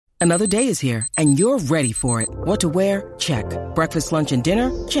Another day is here, and you're ready for it. What to wear? Check. Breakfast, lunch, and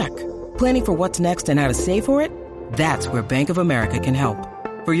dinner? Check. Planning for what's next and how to save for it? That's where Bank of America can help.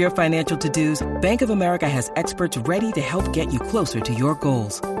 For your financial to-dos, Bank of America has experts ready to help get you closer to your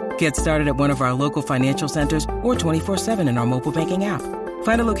goals. Get started at one of our local financial centers or 24/7 in our mobile banking app.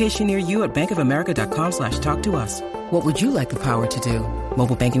 Find a location near you at bankofamerica.com/talktous. What would you like the power to do?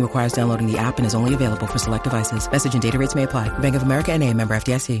 Mobile banking requires downloading the app and is only available for select devices. Message and data rates may apply. Bank of America NA, member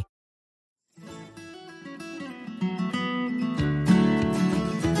FDIC.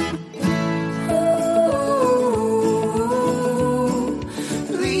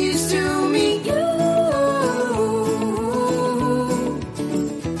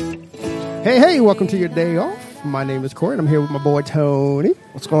 Hey, welcome to your day off. My name is Corey, and I'm here with my boy, Tony.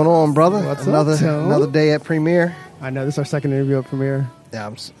 What's going on, brother? What's another up, Tony? Another day at Premiere. I know, this is our second interview at Premiere. Yeah,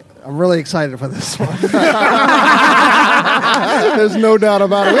 I'm really excited for this one. There's no doubt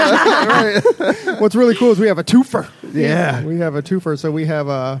about it. What's really cool is we have a twofer. Yeah. We have a twofer. So we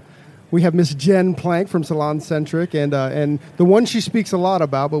have Miss Jen Plank from Salon Centric, and the one she speaks a lot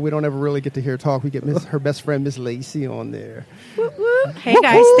about, but we don't ever really get to hear talk. We get her best friend, Miss Lacey, on there. Woo, woo. Hey,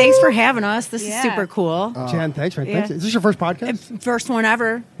 guys. Thanks for having us. This is super cool. Jen, thanks. Thanks. Is this your first podcast? First one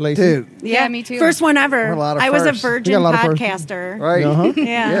ever. Lacey? Dude. Yeah, me too. First one ever. We're a lot of I was a firsts. virgin We got a lot of firsts. podcaster. Right? Uh-huh.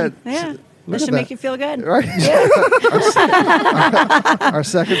 Yeah. Look That at should that. make you feel good. Right? Our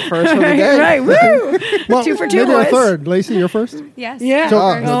second first for the day. Right. Woo. Well, 2 for 2, maybe our boys. third. Lacey, you're first? Yes. Yeah.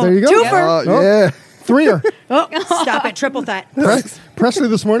 So, there you go. Twofer. Yeah. Three-er. Oh, stop it. Triple that. Presley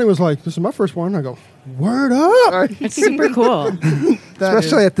this morning was like, this is my first one. I go, word up. It's super cool.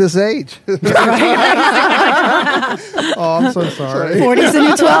 Especially at this age. Oh, I'm so sorry. 40's the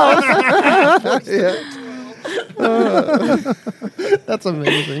new 12. That's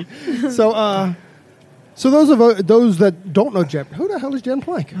amazing. So those that don't know Jen, who the hell is Jen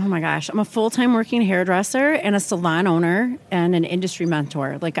Plank? Oh my gosh, I'm a full-time working hairdresser and a salon owner and an industry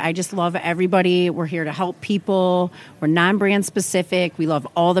mentor. Like, I just love everybody. We're here to help people. We're non-brand specific. We love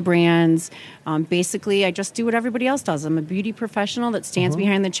all the brands. Basically, I just do what everybody else does. I'm a beauty professional that stands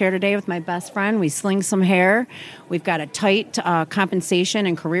behind the chair today with my best friend. We sling some hair. We've got a tight compensation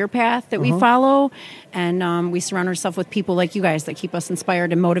and career path that we follow. And we surround ourselves with people like you guys that keep us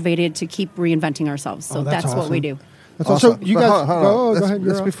inspired and motivated to keep reinventing ourselves. So that's that's what we awesome. do. That's awesome. So you But guys, hold on. go ahead.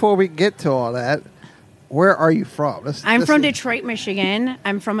 Let's before we get to all that, where are you from? I'm from Detroit, Michigan.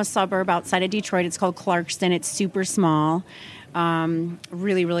 I'm from a suburb outside of Detroit. It's called Clarkston. It's super small,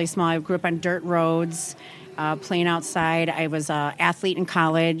 really, really small. I grew up on dirt roads, playing outside. I was an athlete in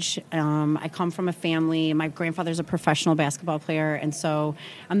college. I come from a family. My grandfather's a professional basketball player, and so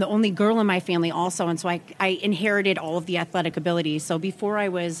I'm the only girl in my family also, and so I inherited all of the athletic abilities. So before I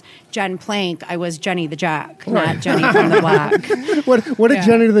was Jen Plank, I was Jenny the Jock, not Jenny from the block. What did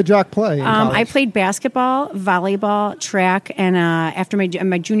Jenny the Jock play in I college? played basketball, volleyball, track, and after my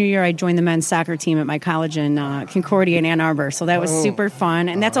junior year, I joined the men's soccer team at my college in Concordia in Ann Arbor. So that was super fun,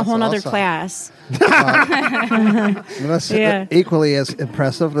 and that's a whole other awesome. class. That's Yeah. equally as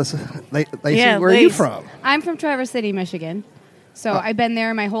impressive. Lacey, Yeah, where are you Lace. from? I'm from Traverse City, Michigan. So I've been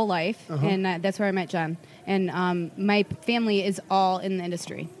there my whole life, and that's where I met Jen. And my family is all in the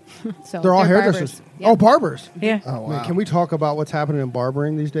industry. So They're all barbers. hairdressers. Yep. Oh, barbers. Yeah. Oh, wow. Man, can we talk about what's happening in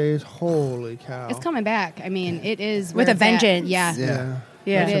barbering these days? Holy cow. It's coming back. I mean, it is With where a it's at. vengeance. Yeah. Yeah.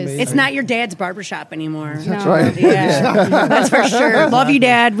 Yeah, It is. amazing. it's not your dad's barbershop anymore. That's right. Yeah, that's for sure. Love you,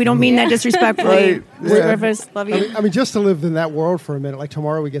 Dad. We don't mean that disrespectfully. Right. Mr. Yeah. Griffiths, love you. I mean, just to live in that world for a minute. Like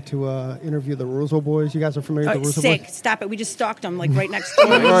tomorrow, we get to interview the Russo boys. You guys are familiar with the Russo Sick. boys? Stop it. We just stalked them like right next door.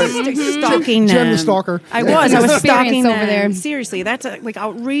 Stalking them. Jen the stalker. I was Experience stalking over them. there. Seriously, that's like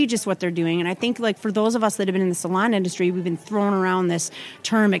outrageous what they're doing. And I think like for those of us that have been in the salon industry, we've been throwing around this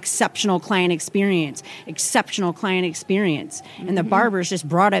term exceptional client experience. And the barbers just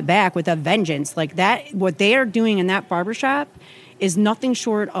brought it back with a vengeance. Like that, what they are doing in that barbershop is nothing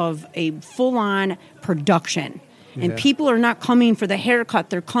short of a full-on production. And people are not coming for the haircut.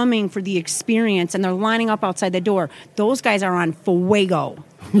 They're coming for the experience, and they're lining up outside the door. Those guys are on fuego.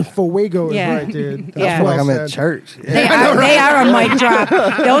 Fuego is Yeah. right, dude. That's Yeah. I feel like well I'm said. at church. Yeah. They are a mic drop.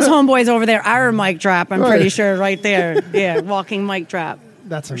 Those homeboys over there are a mic drop. I'm pretty sure right there. Yeah, walking mic drop.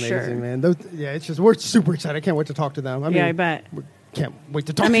 That's for amazing, sure. man. It's just we're super excited. I can't wait to talk to them. I mean, Yeah, I bet. we can't wait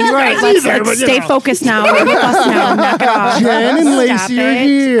to talk. I mean, to right. them Let's either, but, you stay know. focused now. We're with us now. Knock it off. Jen and Stop Lacey are it.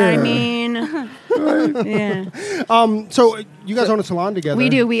 here. I mean, yeah. So You guys own a salon together. We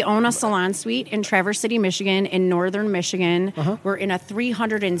do. We own a salon suite in Traverse City, Michigan, in northern Michigan. We're in a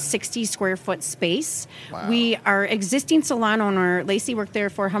 360 square foot space. Wow. We our existing salon owner, Lacey, worked there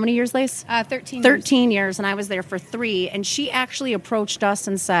for how many years, Lace? 13 13 years, and I was there for 3. And she actually approached us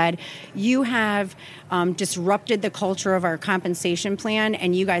and said, you have disrupted the culture of our compensation plan,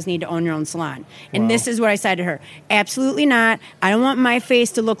 and you guys need to own your own salon. And this is what I said to her. Absolutely not. I don't want my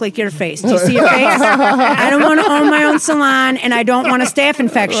face to look like your face. Do you see your face? I don't want to own my own salon, and I don't want a staph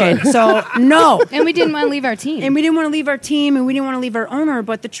infection. So, no. And we didn't want to leave our team. And we didn't want to leave our team, and we didn't want to leave our owner.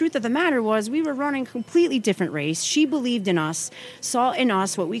 But the truth of the matter was we were running a completely different race. She believed in us, saw in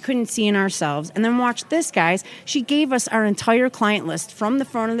us what we couldn't see in ourselves. And then watch this, guys. She gave us our entire client list from the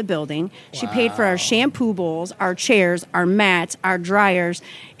front of the building. She paid for our shampoo bowls, our chairs, our mats, our dryers,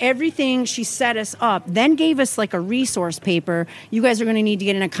 everything. She set us up, then gave us like a resource paper. You guys are going to need to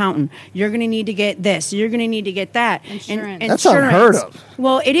get an accountant. You're going to need to get this. You're going to need to get that. Insurance. That's unheard of.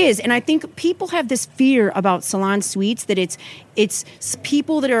 Well, it is. And I think people have this fear about salon suites that it's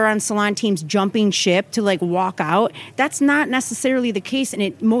people that are on salon teams jumping ship to like walk out. That's not necessarily the case, and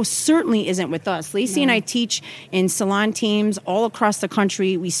it most certainly isn't with us. Lacey and I teach in salon teams all across the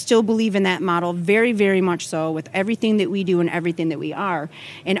country. We still believe in that model very, very much so with everything that we do and everything that we are.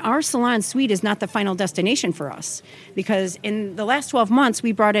 And our salon suite is not the final destination for us, because in the last 12 months,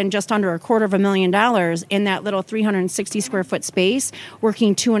 we brought in just under $250,000 in that little 360 square foot space,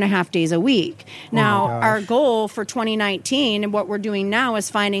 working 2.5 days a week. Now, our goal for 2019 and what we're doing now is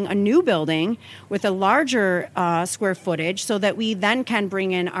finding a new building with a larger square footage so that we then can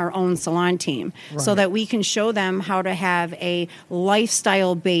bring in our own salon team, so that we can show them how to have a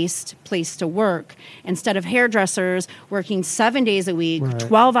lifestyle-based place to work instead of hairdressers working 7 days a week,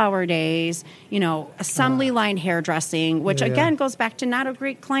 12-hour days, assembly line hairdressing, which again goes back to not a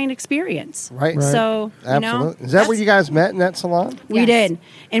great client experience. Right. So, Absolutely. Is that where you guys met in that salon? We did.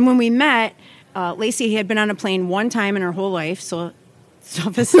 And when we met, Lacey had been on a plane one time in her whole life, so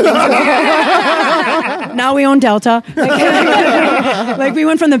this now we own Delta. Like we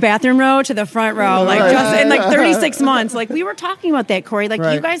went from the bathroom row to the front row, just in 36 months. Like we were talking about that, Corey. Like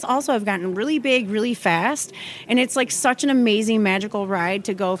you guys also have gotten really big, really fast, and it's like such an amazing, magical ride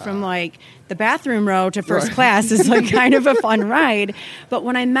to go from like the bathroom row to first class is like kind of a fun ride. But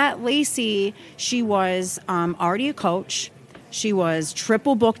when I met Lacey, she was already a coach. She was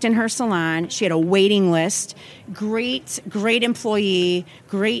triple booked in her salon. She had a waiting list. Great employee,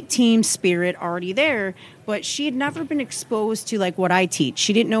 great team spirit already there. But she had never been exposed to like what I teach.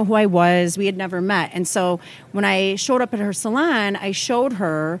 She didn't know who I was. We had never met. And so when I showed up at her salon, I showed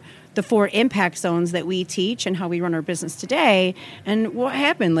her the 4 impact zones that we teach and how we run our business today. And what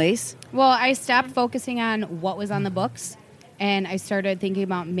happened, Lace? Well, I stopped focusing on what was on the books. And I started thinking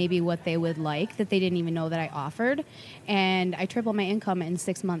about maybe what they would like that they didn't even know that I offered. And I tripled my income in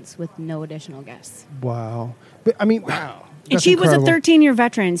 6 months with no additional guests. Wow. But, I mean, And she incredible. was a 13-year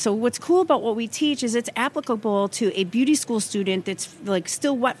veteran. So what's cool about what we teach is it's applicable to a beauty school student that's like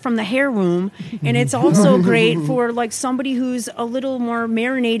still wet from the hair room. And it's also great for like somebody who's a little more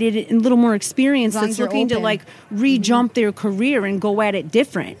marinated and a little more experienced As long that's as you're looking to open. like re-jump their career and go at it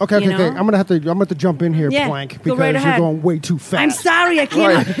different. Okay. you know? I'm gonna have to jump in here, Yeah, Plank, go because right you're ahead. going way too fast. I'm sorry, I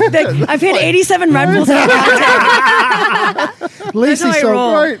can't. I've hit 87 Red Bulls. Lacey, That's how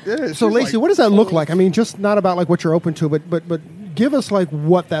I roll. so Lacey, what does that look like? I mean, just not about like what you're open to, but give us like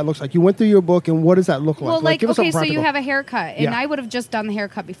what that looks like. You went through your book, and what does that look like? Well, give us something so you practical. have a haircut, and Yeah. I would have just done the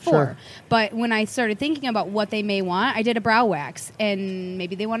haircut before. Sure. But when I started thinking about what they may want, I did a brow wax, and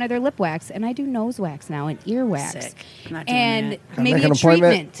maybe they wanted their lip wax, and I do nose wax now and ear wax, Sick. Not doing and that. maybe Make a an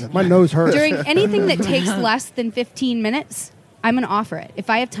appointment. treatment. My nose hurts. During anything that takes less than 15 minutes, I'm going to offer it. If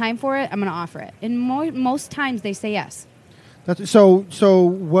I have time for it, I'm going to offer it. And most times they say yes. So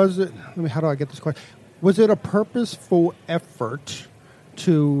was it? How do I get this question? Was it a purposeful effort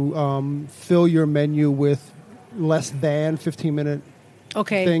to fill your menu with less than 15-minute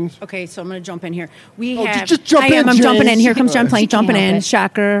things? Okay, so I'm going to jump in here. We Oh, have. just jump in, I'm jumping in. Jace. Here comes John Plank She can't jumping help in. it.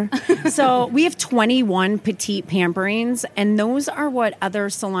 Shocker. So we have 21 petite pamperings, and those are what other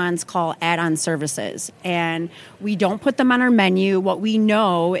salons call add-on services. And we don't put them on our menu. What we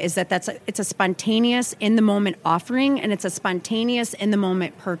know is that it's a spontaneous, in-the-moment offering, and it's a spontaneous,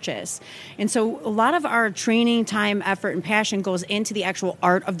 in-the-moment purchase. And so a lot of our training, time, effort, and passion goes into the actual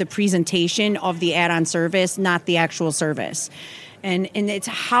art of the presentation of the add-on service, not the actual service. And it's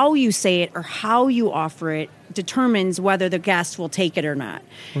how you say it or how you offer it determines whether the guest will take it or not.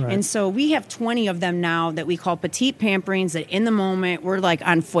 Right. And so we have 20 of them now that we call petite pamperings, that in the moment we're like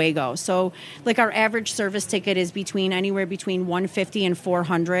on fuego. So like our average service ticket is anywhere between $150 and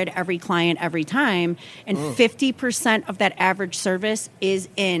 $400 every client every time. And 50% of that average service is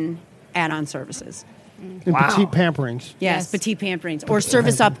in add-on services. In petite pamperings. Yes, petite pamperings. Or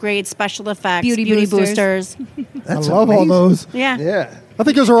service upgrades, special effects, Beauty boosters. I love all those. Yeah. Yeah. I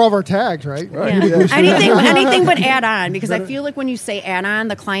think those are all of our tags, right? Yeah. Anything but add on, because I feel like when you say add on,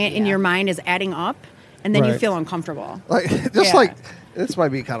 the client in your mind is adding up, and then you Right. feel uncomfortable. Like this might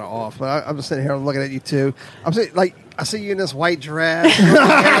be kind of off, but I'm just sitting here looking at you too. I'm saying, like, I see you in this white dress.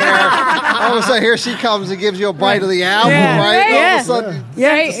 All of a sudden, here she comes and gives you a bite of the apple, right? Yeah. All of a sudden,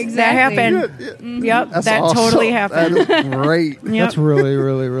 Yes, that happened. Yep, that's that awesome. totally happened. That is great. Yep. That's really,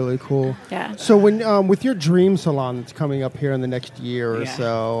 really, really cool. Yeah. So when with your dream salon that's coming up here in the next year or Yeah.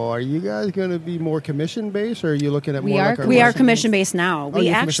 so, are you guys going to be more commission based, or are you looking at We more are like a We are restaurant? commission based now. We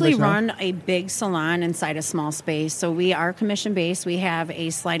you're actually commission-based now? run a big salon inside a small space. So we are commission based. We have a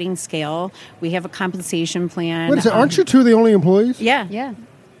sliding scale. We have a compensation plan. Wait a second, aren't you two the only employees? Yeah. Yeah.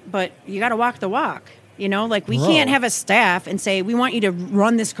 But you got to walk the walk. You know, like we Bro. can't have a staff and say, we want you to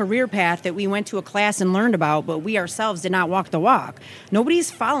run this career path that we went to a class and learned about, but we ourselves did not walk the walk.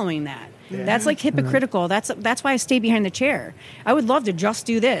 Nobody's following that. That's like hypocritical. That's why I stay behind the chair. I would love to just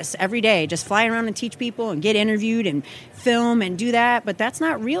do this every day, just fly around and teach people and get interviewed and film and do that, but that's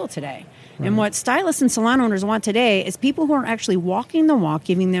not real today. And what stylists and salon owners want today is people who are actually walking the walk,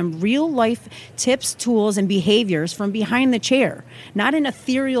 giving them real life tips, tools, and behaviors from behind the chair, not an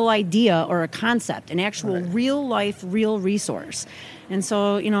ethereal idea or a concept, an actual real life, real resource. And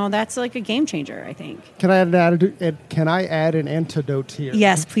so, you know, that's like a game changer, I think. Can I add an antidote here?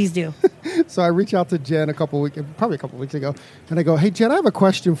 Yes, please do. So I reach out to Jen probably a couple weeks ago, and I go, "Hey Jen, I have a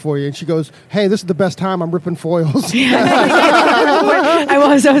question for you." And she goes, "Hey, this is the best time. I'm ripping foils." I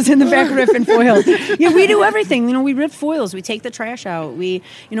was in the back ripping foils. Yeah, we do everything. You know, we rip foils. We take the trash out. The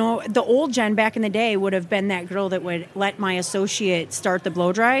old Jen back in the day would have been that girl that would let my associate start the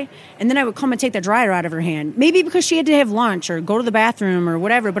blow dry, and then I would come and take the dryer out of her hand. Maybe because she had to have lunch or go to the bathroom or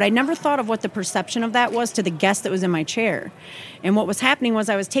whatever, but I never thought of what the perception of that was to the guest that was in my chair. And what was happening was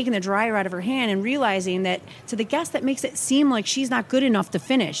I was taking the dryer out of her hand and realizing that to the guest that makes it seem like she's not good enough to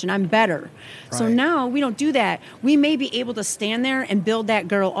finish and I'm better. So now we don't do that. We may be able to stand there and build that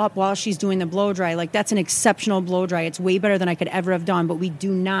girl up while she's doing the blow dry. Like, that's an exceptional blow dry. It's way better than I could ever have done, but we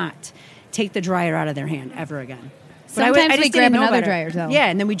do not take the dryer out of their hand ever again. But Sometimes we just grab didn't know another better. dryer, though. Yeah,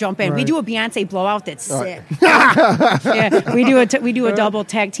 and then we jump in. We Right. do a Beyonce blowout that's sick. Yeah, we do a double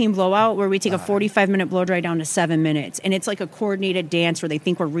tag team blowout where we take a 45-minute blow dry down to 7 minutes, and it's like a coordinated dance where they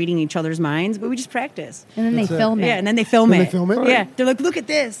think we're reading each other's minds, but we just practice. And then they film it. Yeah, and then they film Then it. they film it? Yeah, they're like, look at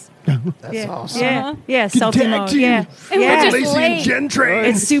this. That's awesome. Yeah, yeah, Good selfie tag mode. team. Yeah, And yeah. we're just late. Jen train.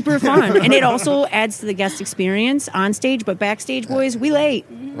 It's super fun, and it also adds to the guest experience on stage. But backstage, boys, we late.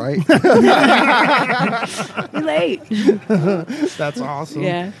 Right? We late. That's awesome.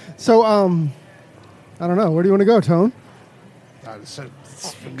 Yeah. So I don't know. Where do you want to go, Tone?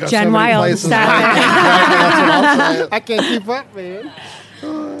 Jen Wild, stop it. I can't keep up, man.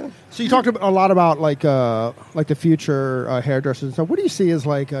 So you talked a lot about like the future hairdressers and stuff. What do you see as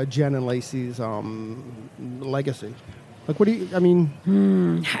like Jen and Lacey's legacy? Like, what do you? I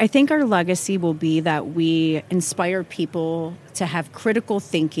mean, I think our legacy will be that we inspire people to have critical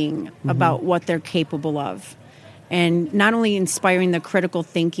thinking about what they're capable of. And not only inspiring the critical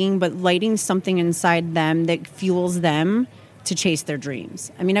thinking, but lighting something inside them that fuels them to chase their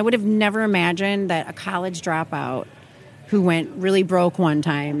dreams. I mean, I would have never imagined that a college dropout who went really broke one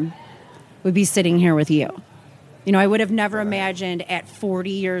time would be sitting here with you. You know, I would have never imagined at 40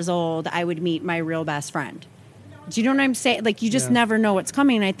 years old I would meet my real best friend. Do you know what I'm saying? Like, you just never know what's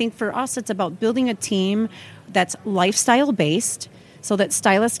coming. And I think for us, it's about building a team that's lifestyle based so that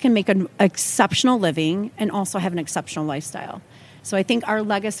stylists can make an exceptional living and also have an exceptional lifestyle. So I think our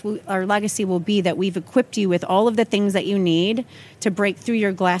legacy will be that we've equipped you with all of the things that you need to break through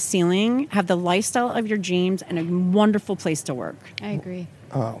your glass ceiling, have the lifestyle of your dreams, and a wonderful place to work. I agree.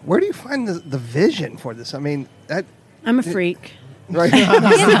 Where do you find the vision for this? I mean, I'm a freak. right?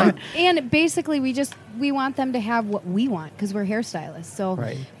 And basically, we want them to have what we want because we're hairstylists. So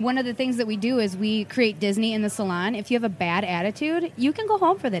Right. one of the things that we do is we create Disney in the salon. If you have a bad attitude, you can go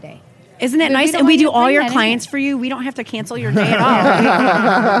home for the day. Isn't it But we nice? don't And we want you do to all bring your that in clients here. for you. We don't have to cancel your day at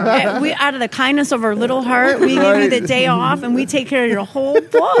all. We out of the kindness of our little heart, we give you the day off, and we take care of your whole book.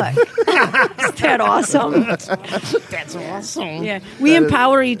 Isn't that awesome? That's awesome. Yeah, we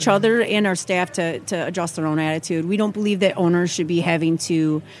empower each other and our staff to adjust their own attitude. We don't believe that owners should be having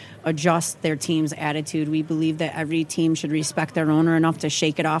to adjust their team's attitude. We believe that every team should respect their owner enough to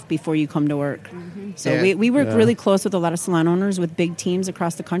shake it off before you come to work. So Yeah. we work really close with a lot of salon owners with big teams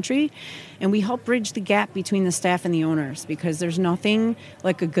across the country, and we help bridge the gap between the staff and the owners, because there's nothing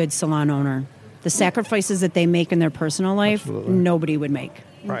like a good salon owner. The sacrifices that they make in their personal life, nobody would make.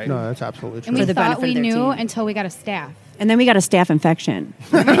 Right. No, that's absolutely true. And we For the thought benefit we of their knew team. until we got a staff. And then we got a staph infection.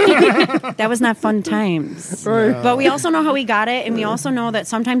 That was not fun times. But we also know how we got it, and we also know that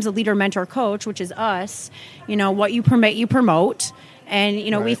sometimes the leader, mentor, coach, which is us, what you permit, you promote. And,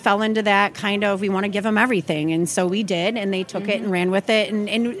 we fell into that kind of, we want to give them everything. And so we did, and they took it and ran with it. And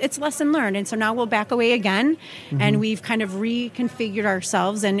it's lesson learned. And so now we'll back away again, and we've kind of reconfigured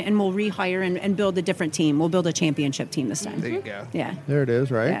ourselves, and we'll rehire and build a different team. We'll build a championship team this time. There you go. Yeah. There it is,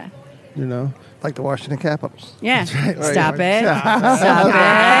 right? Yeah. Like the Washington Capitals. Yeah. right. Stop it. Stop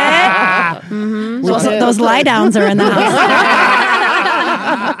it. Those lie downs are in the house.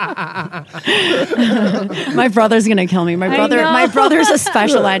 My brother's gonna kill me. know. My brother's a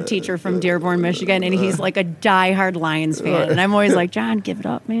special ed teacher from Dearborn, Michigan, and he's like a diehard Lions fan. And I'm always like, John, give it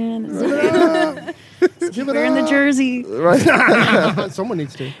up, man. It's okay. Give it Wearing the up. jersey. Someone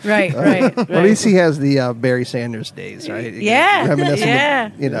needs to. Right. Well, at least he has the Barry Sanders days, right? Yeah. Reminiscing Yeah.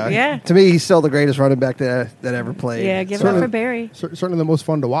 with, Yeah. To me, he's still the greatest running back that ever played. Yeah, give it up for Barry. Certainly the most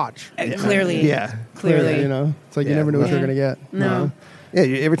fun to watch. Clearly. Yeah. Clearly. It's like you Yeah. never knew what you were Yeah. going to get. No. Yeah,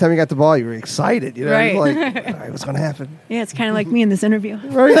 every time you got the ball, you were excited. Right. You're like, all right, what's going to happen? Yeah, it's kind of like me in this interview.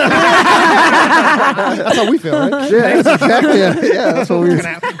 That's how we feel, right? Yeah, that's exactly. Yeah, that's what we were. It's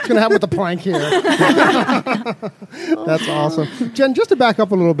going to happen with the plank here. That's awesome. Jen, just to back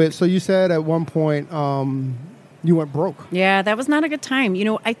up a little bit, so you said at one point you went broke. Yeah, that was not a good time.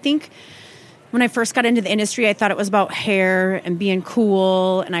 I think when I first got into the industry, I thought it was about hair and being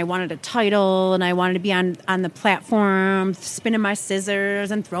cool, and I wanted a title, and I wanted to be on the platform, spinning my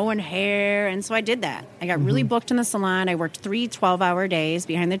scissors and throwing hair, and so I did that. I got really booked in the salon. I worked 3 12-hour days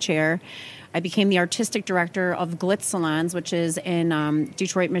behind the chair. I became the artistic director of Glitz Salons, which is in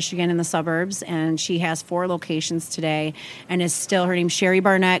Detroit, Michigan, in the suburbs, and she has 4 locations today, and is still, her name's Sherry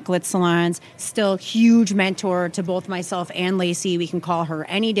Barnett, Glitz Salons, still huge mentor to both myself and Lacey. We can call her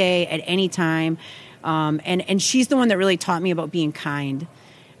any day, at any time, and she's the one that really taught me about being kind,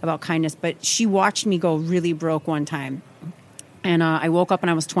 about kindness, but she watched me go really broke one time, and I woke up and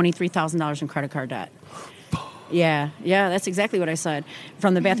I was $23,000 in credit card debt. Yeah, that's exactly what I said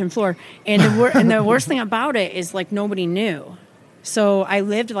from the bathroom floor. And the worst thing about it is, like, nobody knew. So I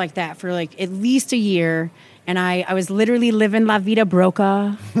lived like that for like at least a year, and I was literally living La Vida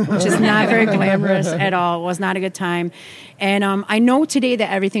Broca, which is not very glamorous at all. It was not a good time. And I know today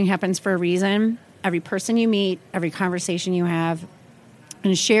that everything happens for a reason. Every person you meet, every conversation you have.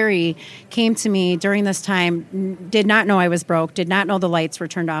 And Sherry came to me during this time, did not know I was broke, did not know the lights were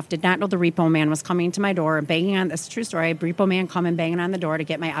turned off, did not know the repo man was coming to my door, banging on, this is a true story, repo man coming, banging on the door to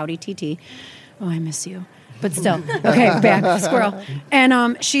get my Audi TT. Oh, I miss you. But still, okay, back, squirrel.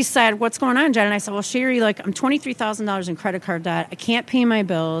 And she said, what's going on, Jen? And I said, well, Sherry, like, I'm $23,000 in credit card debt. I can't pay my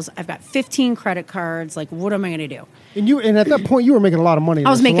bills. I've got 15 credit cards. Like, what am I going to do? And at that point, you were making a lot of money. I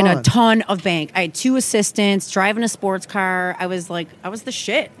was making a ton of bank. I had 2 assistants, driving a sports car. I was the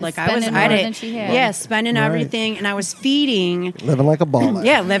shit. Like, Spending more than she had. Yeah, spending everything, and I was feeding. Living like a baller.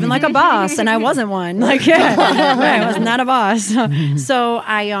 Yeah, living like a boss, and I wasn't one. Like, yeah, I was not a boss. So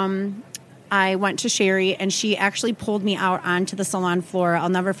I went to Sherry, and she actually pulled me out onto the salon floor. I'll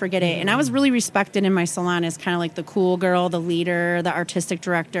never forget it. And I was really respected in my salon as kind of like the cool girl, the leader, the artistic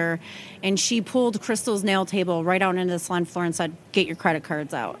director. And she pulled Crystal's nail table right out into the salon floor and said, get your credit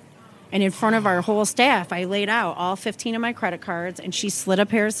cards out. And in front of our whole staff, I laid out all 15 of my credit cards, and she slid a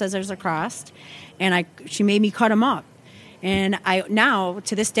pair of scissors across, and she made me cut them up. And now,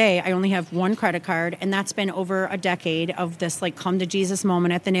 to this day, I only have 1 credit card, and that's been over a decade of this, like, come to Jesus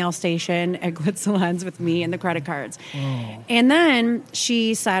moment at the nail station at Glitz Salons with me and the credit cards. Oh. And then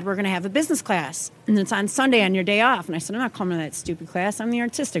she said, we're going to have a business class, and it's on Sunday on your day off. And I said, I'm not coming to that stupid class. I'm the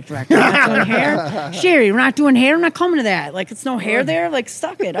artistic director. I'm not doing hair. Sherry, we're not doing hair. I'm not coming to that. Like, it's no hair there. Like,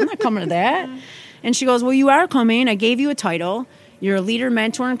 suck it. I'm not coming to that. And she goes, well, you are coming. I gave you a title. You're a leader,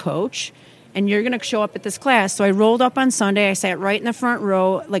 mentor, and coach, and you're going to show up at this class. So I rolled up on Sunday. I sat right in the front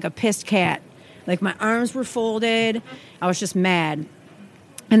row like a pissed cat. Like, my arms were folded. I was just mad.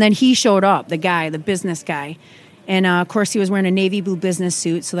 And then he showed up, the guy, the business guy. And of course, he was wearing a navy blue business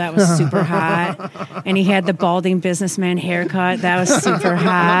suit, so that was super hot. And he had the balding businessman haircut, that was super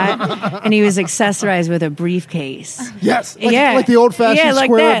hot. And he was accessorized with a briefcase. Yes, like the old-fashioned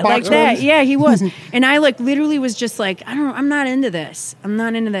square box ones. Yeah, he was. And I like literally was just like, I'm not into this. I'm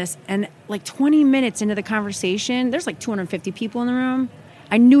not into this. And like 20 minutes into the conversation, there's like 250 people in the room.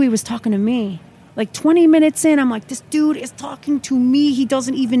 I knew he was talking to me. Like 20 minutes in, I'm like, this dude is talking to me. He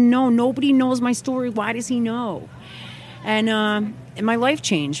doesn't even know. Nobody knows my story. Why does he know? And my life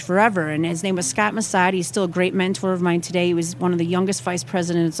changed forever. And his name was Scott Masad. He's still a great mentor of mine today. He was one of the youngest vice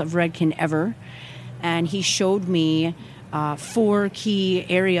presidents of Redken ever. And he showed me 4 key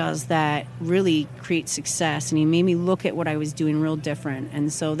areas that really create success. And he made me look at what I was doing real different.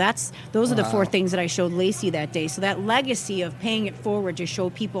 And so those are the 4 things that I showed Lacey that day. So that legacy of paying it forward to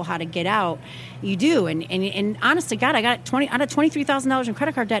show people how to get out, you do. And honest to God, I got out of $23,000 in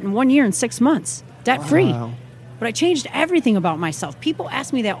credit card debt in 1 year and 6 months, debt free. Wow. But I changed everything about myself. People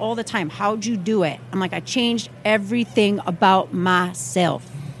ask me that all the time. How'd you do it? I'm like, I changed everything about myself.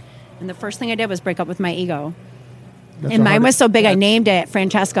 And the first thing I did was break up with my ego. And mine was so big, I named it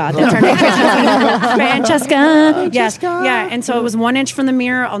Francesca. That's her name, Francesca. Yes, yeah. And so it was 1 inch from the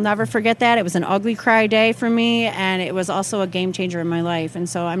mirror. I'll never forget that. It was an ugly cry day for me, and it was also a game changer in my life. And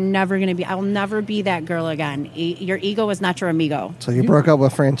so I'll never be that girl again. Your ego is not your amigo. So you broke up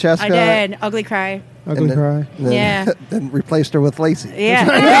with Francesca? I did. Ugly cry. Ugly cry. Yeah. Then replaced her with Lacey. Yeah.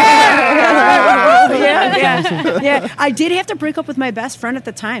 Yeah. I did have to break up with my best friend at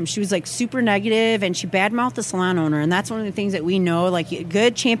the time. She was like super negative, and she badmouthed the salon owner. And that's one of the things that we know. Like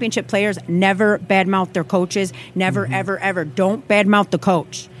good championship players never badmouth their coaches. Never, ever, ever. Don't badmouth the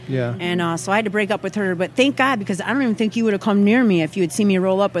coach. Yeah. And so I had to break up with her. But thank God, because I don't even think you would have come near me if you had seen me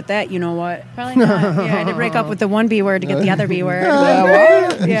roll up with that. You know what? Probably not. Yeah, I had to break up with the one B word to get the other B word.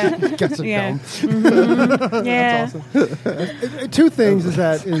 Yeah. Guess it's Yeah. dumb. Mm-hmm. Yeah. That's awesome. 2 things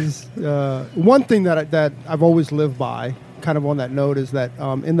is one thing that I've always lived by, kind of on that note, is that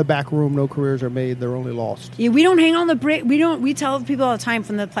in the back room, no careers are made; they're only lost. Yeah, we don't hang on the break. We tell people all the time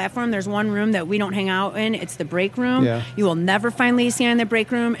from the platform. There's one room that we don't hang out in. It's the break room. Yeah. You will never find Lacey in the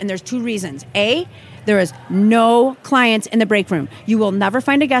break room, and there's 2 reasons. A, there is no clients in the break room. You will never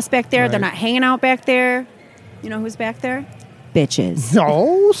find a guest back there. Right. They're not hanging out back there. You know who's back there? Bitches.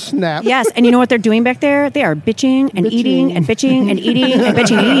 Oh, snap. Yes, and you know what they're doing back there? They are bitching and eating and bitching and eating and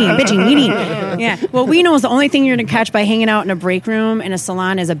bitching and eating and bitching and eating. Yeah. What we know is the only thing you're going to catch by hanging out in a break room in a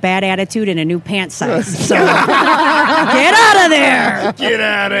salon is a bad attitude and a new pant size. So get out of there. Get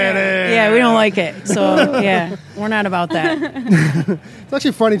out of there. Yeah, we don't like it. So, yeah, we're not about that. It's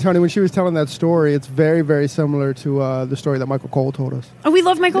actually funny, Tony, when she was telling that story, it's very, very similar to the story that Michael Cole told us. Oh, we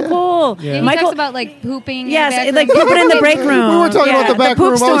love Michael Cole. Yeah. He Michael talks about like pooping. Yes, like pooping in the break room. We were talking about the back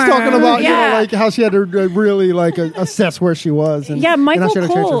poop room. I was talking storm. about Yeah. like how she had to really like assess where she was. And, Yeah, and how she had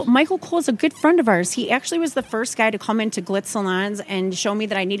to change Michael her- Cole is a good friend of ours. He actually was the first guy to come into Glitz Salons and show me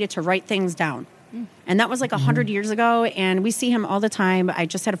that I needed to write things down. And that was like 100 years ago, and we see him all the time. I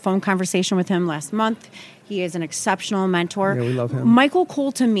just had a phone conversation with him last month. He is an exceptional mentor. Yeah, we love him. Michael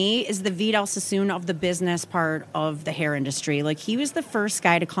Cole, to me, is the Vidal Sassoon of the business part of the hair industry. Like, he was the first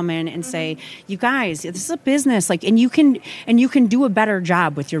guy to come in and say, you guys, this is a business, like, and you can do a better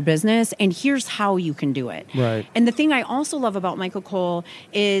job with your business, and here's how you can do it. Right. And the thing I also love about Michael Cole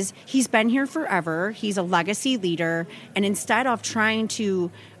is he's been here forever. He's a legacy leader, and instead of trying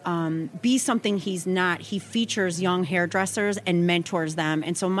to be something he's not, he features young hairdressers and mentors them.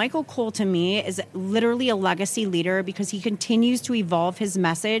 And so Michael Cole, to me, is literally a legacy leader because he continues to evolve his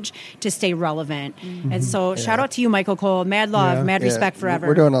message to stay relevant. And so shout out to you, Michael Cole. Mad love, Yeah. mad respect forever.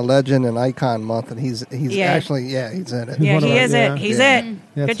 We're doing a legend and icon month, and he's Yeah. actually he's in it. yeah, one of he our- is yeah. it. He's Yeah. it.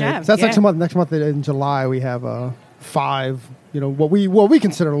 Yeah, Good job. So that's Yeah. next month in July we have 5. What we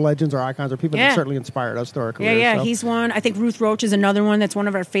consider legends or icons or people Yeah. that certainly inspired us through our Yeah, careers. yeah, so. he's one. I think Ruth Roach is another one that's one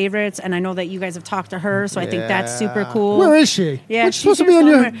of our favorites, and I know that you guys have talked to her, so I think that's super cool. Where is she? Yeah, What's she's supposed to be here on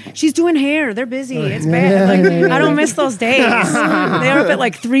your? somewhere. She's doing hair. They're busy. It's bad. Like, I don't miss those days. They're up at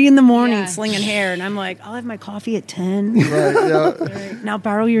like 3 a.m. Yeah. slinging hair, and I'm like, I'll have my coffee at 10. Right, yeah. Now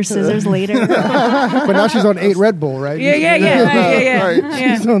borrow your scissors later. But now she's on 8 Red Bull, right? Yeah. Right.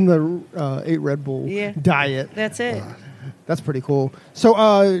 Yeah. She's on the 8 Red Bull Yeah. diet. That's it. That's pretty cool.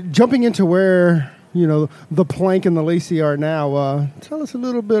 So, jumping into where the Plank and the Lacey are now, tell us a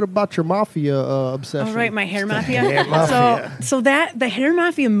little bit about your mafia obsession. All right, my hair mafia. So that the hair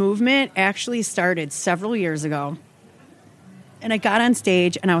mafia movement actually started several years ago. And I got on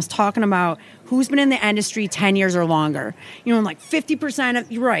stage and I was talking about who's been in the industry 10 years or longer. Like 50%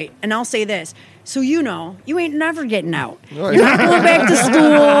 of, you're right. And I'll say this. So you ain't never getting out. You're not going back to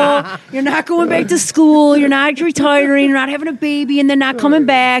school. You're not going back to school. You're not retiring. You're not having a baby and then not coming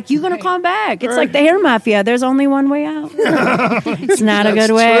back. You're going to come back. It's like the hair mafia. There's only one way out. It's not a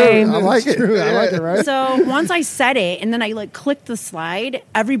good way. I like it. I like it, right? So once I said it and then I clicked the slide,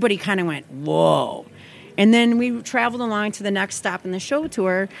 everybody kind of went, whoa. And then we traveled along to the next stop in the show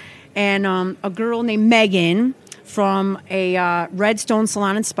tour, and a girl named Megan from a Redstone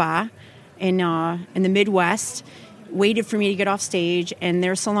Salon and Spa in the Midwest waited for me to get off stage, and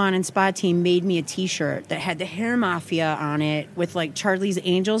their salon and spa team made me a T-shirt that had the Hair Mafia on it with Charlie's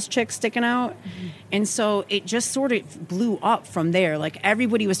Angels chick sticking out. Mm-hmm. And so it just sort of blew up from there.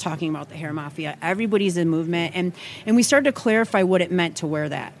 Everybody was talking about the Hair Mafia. Everybody's in movement. And we started to clarify what it meant to wear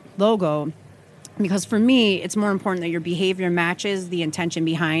that logo. Because for me, it's more important that your behavior matches the intention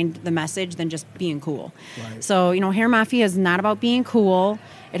behind the message than just being cool. Right. So, Hair Mafia is not about being cool.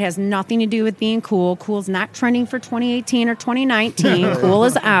 It has nothing to do with being cool. Cool is not trending for 2018 or 2019. Cool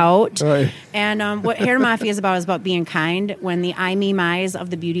is out. Right. And what Hair Mafia is about being kind when the I, me, my's of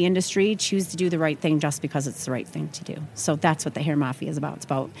the beauty industry choose to do the right thing just because it's the right thing to do. So that's what the Hair Mafia is about.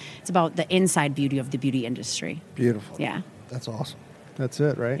 It's about the inside beauty of the beauty industry. Beautiful. Yeah. That's awesome. That's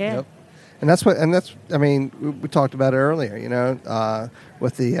it, right? Yeah. Yep. I mean, we talked about it earlier,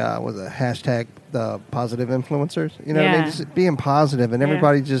 with the hashtag, the positive influencers, what I mean? Just being positive and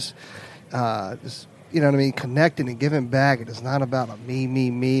everybody just, connecting and giving back. It is not about a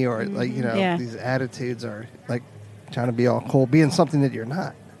me, or these attitudes are trying to be all cool, being something that you're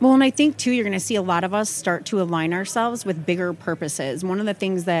not. Well, and I think, too, you're going to see a lot of us start to align ourselves with bigger purposes. One of the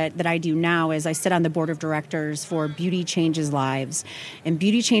things that I do now is I sit on the board of directors for Beauty Changes Lives. And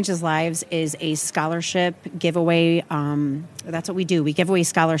Beauty Changes Lives is a scholarship giveaway. That's what we do. We give away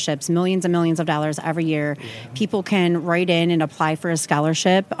scholarships, millions and millions of dollars every year. Yeah. People can write in and apply for a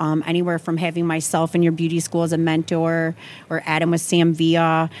scholarship, anywhere from having myself in your beauty school as a mentor or Adam with Sam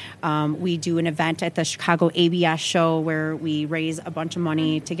Villa. We do an event at the Chicago ABS show where we raise a bunch of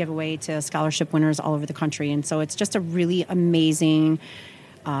money to give away to scholarship winners all over the country. And so it's just a really amazing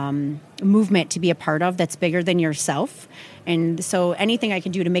movement to be a part of that's bigger than yourself. And so anything I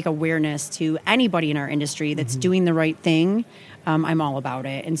can do to make awareness to anybody in our industry that's doing the right thing, I'm all about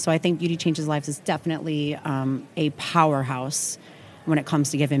it. And so I think Beauty Changes Lives is definitely a powerhouse when it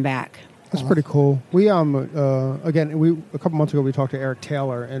comes to giving back. That's pretty cool. We a couple months ago we talked to Eric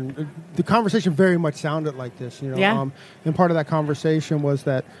Taylor, and the conversation very much sounded like this. Yeah. And part of that conversation was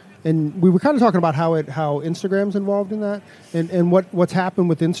that, and we were kind of talking about how Instagram's involved in that, and what's happened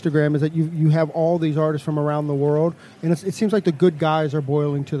with Instagram is that you have all these artists from around the world, and it seems like the good guys are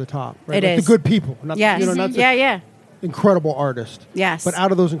boiling to the top. Right? It is the good people. Not, yes. Not incredible artist. Yes. But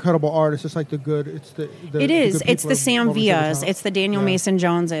out of those incredible artists, it's like the good. It's the it is. The it's the Sam Villas. It's the Daniel Mason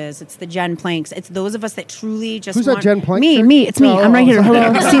Joneses. It's the Jen Planks. It's those of us that truly just Who's want... that Jen Plank? Me. It's me. I'm right here.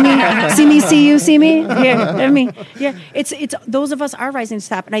 Hello. See me. See you. See me. Yeah. Me. Yeah. It's those of us are rising to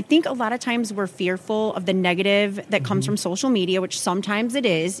the top, and I think a lot of times we're fearful of the negative that comes from social media, which sometimes it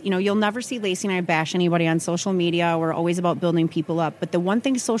is. You'll never see Lacey and I bash anybody on social media. We're always about building people up. But the one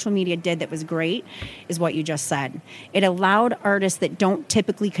thing social media did that was great is what you just said. It allowed artists that don't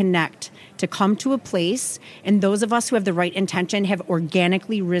typically connect to come to a place, and those of us who have the right intention have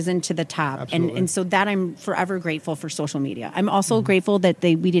organically risen to the top. And so that I'm forever grateful for social media. I'm also grateful that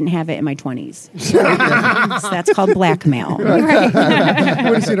we didn't have it in my 20s. So that's called blackmail. Right. You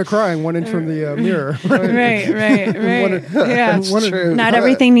would have seen her crying 1 inch from the mirror. Right. Yeah. True. Not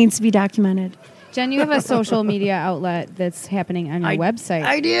everything needs to be documented. Jen, you have a social media outlet that's happening on your website.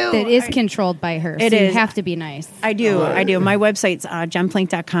 I do. That is controlled by her. It so is. You have to be nice. I do. My website's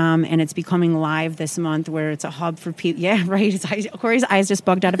jenplank.com, and it's becoming live this month where it's a hub for people. Yeah, right. Corey's eyes just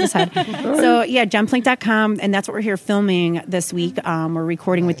bugged out of his head. So, jenplank.com, and that's what we're here filming this week. We're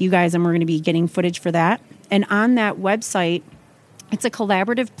recording with you guys, and we're going to be getting footage for that. And on that website, it's a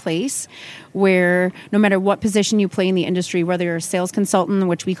collaborative place where no matter what position you play in the industry, whether you're a sales consultant,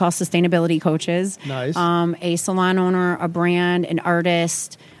 which we call sustainability coaches, nice. A salon owner, a brand, an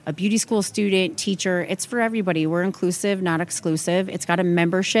artist, a beauty school student, teacher, it's for everybody. We're inclusive, not exclusive. It's got a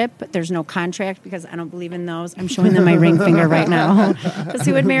membership. There's no contract because I don't believe in those. I'm showing them my ring finger right now because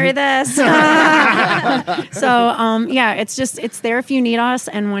who would marry this? So, it's there if you need us,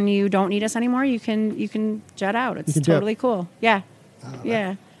 and when you don't need us anymore, you can jet out. It's totally cool. Yeah.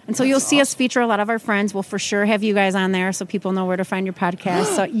 Yeah. And so you'll see us feature a lot of our friends. We'll for sure have you guys on there so people know where to find your podcast.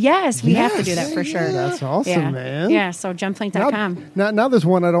 So, yes, we have to do that for sure. That's awesome, man. Yeah, so jenplank.com. Now there's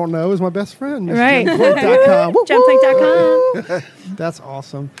one I don't know is my best friend. Right. Jenplank.com. Jenplank.com. That's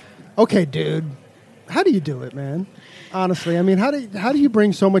awesome. Okay, dude. How do you do it, man? Honestly, I mean, how do you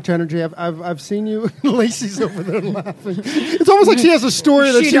bring so much energy? I've seen you. Lacey's over there laughing. It's almost like she has a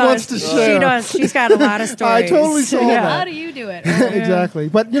story that she wants to share. She does. She's got a lot of stories. I totally saw that. How do you do it? Exactly.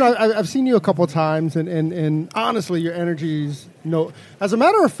 But, I've seen you a couple of times, and honestly, your energy's no. As a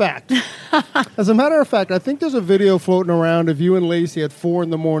matter of fact, I think there's a video floating around of you and Lacey at 4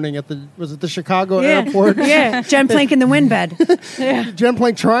 a.m. at the Chicago airport? Yeah, Jen Plank in the wind bed. Yeah. Jen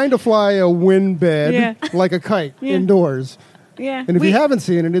Plank trying to fly a wind bed like a kite indoors. Yeah. And if you haven't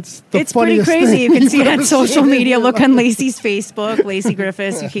seen it, it's the it's pretty funniest crazy. thing You can see it you've on ever social seen. media. Look on Lacey's Facebook, Lacey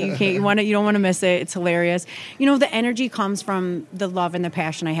Griffiths. You don't want to miss it. It's hilarious. The energy comes from the love and the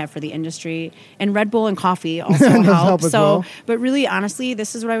passion I have for the industry, and Red Bull and coffee also help. as well. But really, honestly,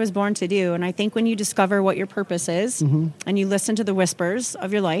 this is what I was born to do. And I think when you discover what your purpose is, and you listen to the whispers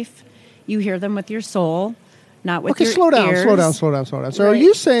of your life, you hear them with your soul, not with your ears. slow down. So are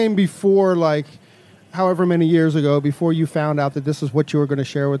you saying before, like, however many years ago, before you found out that this is what you were going to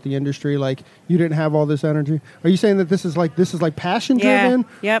share with the industry, like, you didn't have all this energy? Are you saying that this is like passion driven?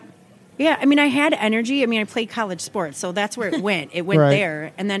 Yep. Yeah, I mean, I had energy. I mean, I played college sports, so that's where it went. It went Right.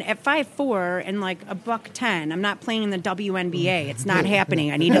 there. And then at 5'4" and like $110, I'm not playing in the WNBA. It's not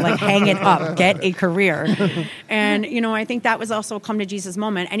happening. I need to hang it up, get a career. And, I think that was also a come to Jesus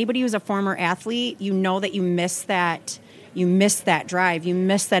moment. Anybody who's a former athlete, that you miss that. You miss that drive. You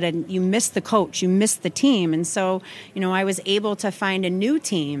miss that, and you miss the coach. You miss the team. And so, I was able to find a new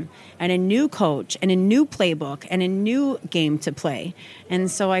team and a new coach and a new playbook and a new game to play. And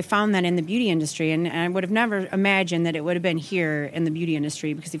so I found that in the beauty industry. And I would have never imagined that it would have been here in the beauty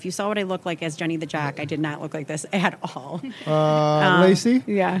industry, because if you saw what I looked like as Jenny the Jock, I did not look like this at all. Lacey?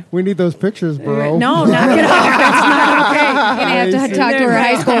 Yeah. We need those pictures, bro. No, knock it off. That's not okay. You're going to have to talk to her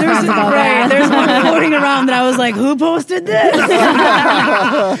high school friends about that. There's one floating around that I was like, who posted this?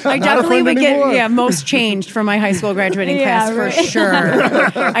 I definitely would get most changed from my high school graduating class for sure.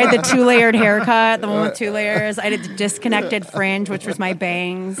 I had the 2-layered haircut, the one with 2 layers. I did the disconnected fringe, which was my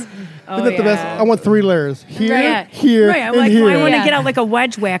bangs. Oh, Isn't that the best? I want 3 layers. Here, here, right. I'm and like, here. I want to get out like a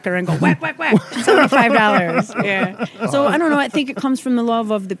wedge whacker and go whack, whack, whack. $75. Yeah. So I don't know. I think it comes from the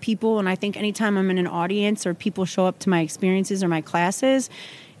love of the people, and I think anytime I'm in an audience or people show up to my experiences or my classes,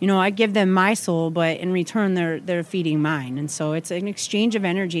 I give them my soul, but in return, they're feeding mine. And so it's an exchange of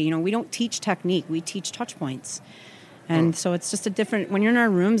energy. We don't teach technique. We teach touch points. And so it's just when you're in our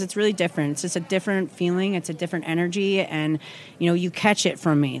rooms, it's really different. It's just a different feeling. It's a different energy. And, you catch it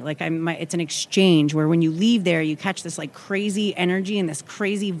from me. Like it's an exchange where when you leave there, you catch this crazy energy and this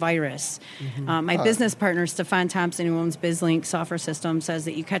crazy virus. Mm-hmm. My business partner, Stefan Thompson, who owns BizLink Software Systems, says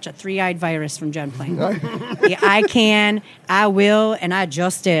that you catch a 3-eyed virus from Jen Plank. Yeah, I can, I will, and I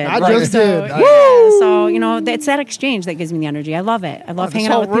just did. I just did. So, it's that exchange that gives me the energy. I love it. I love hanging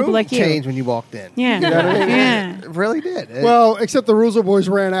out with people like you. Changed when you walked in. Yeah. You know what I mean? Yeah. It really did. Well, except the Ruzel boys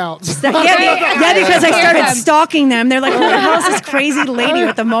ran out. Yeah, because I started stalking them. They're like, who the hell is this crazy lady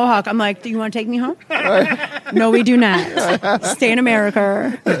with the mohawk? I'm like, do you want to take me home? No, we do not. Stay in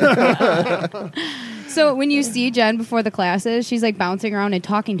America. So when you see Jen before the classes, she's bouncing around and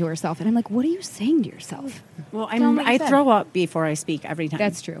talking to herself. And I'm like, what are you saying to yourself? Well, I throw up before I speak every time.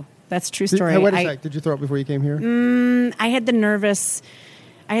 That's true. That's a true story. Wait a sec. Did you throw up before you came here? I had the nervous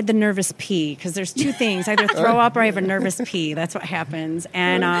pee, because there's 2 things. Either throw up or I have a nervous pee. That's what happens.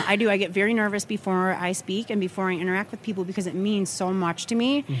 And I get very nervous before I speak and before I interact with people, because it means so much to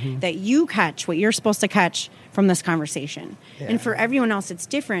me that you catch what you're supposed to catch from this conversation. Yeah. And for everyone else, it's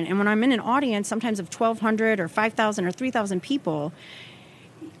different. And when I'm in an audience, sometimes of 1,200 or 5,000 or 3,000 people,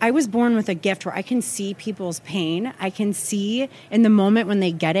 I was born with a gift where I can see people's pain. I can see in the moment when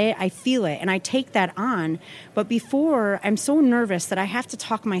they get it, I feel it, and I take that on. But before, I'm so nervous that I have to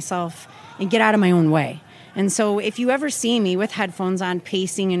talk myself and get out of my own way. And so if you ever see me with headphones on,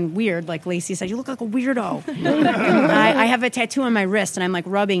 pacing and weird, like Lacey said, you look like a weirdo. I have a tattoo on my wrist, and I'm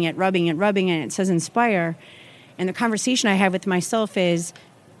rubbing it. It says Inspire. And the conversation I have with myself is,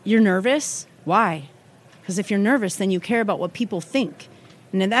 you're nervous? Why? Because if you're nervous, then you care about what people think.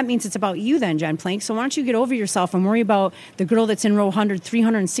 And then that means it's about you then, Jen Plank. So why don't you get over yourself and worry about the girl that's in row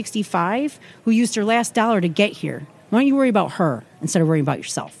 365 who used her last dollar to get here. Why don't you worry about her instead of worrying about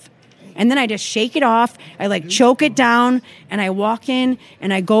yourself? And then I just shake it off. I choke it down, and I walk in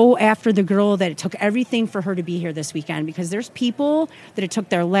and I go after the girl that it took everything for her to be here this weekend, because there's people that it took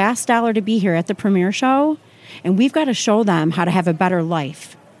their last dollar to be here at the premiere show, and we've got to show them how to have a better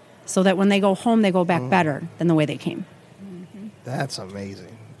life so that when they go home, they go back better than the way they came. That's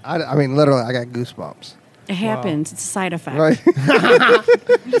amazing. I mean, literally, I got goosebumps. It happens. It's a side effect. Right.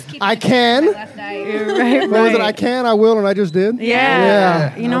 I can. Right. What was it? I can, I will, and I just did? Yeah.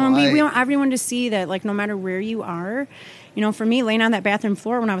 Yeah. You know, and Right. we want everyone to see that, like, no matter where you are, you know, for me, laying on that bathroom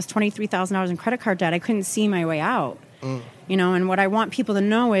floor when I was $23,000 in credit card debt, I couldn't see my way out. You know, and what I want people to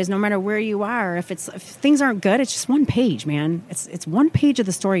know is no matter where you are, if things aren't good, it's just one page, man. It's one page of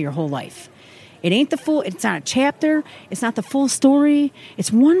the story your whole life. It ain't it's not a chapter. It's not the full story.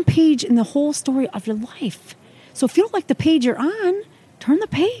 It's one page in the whole story of your life. So if you don't like the page you're on, turn the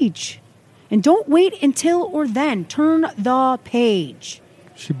page. And don't wait until or then. Turn the page.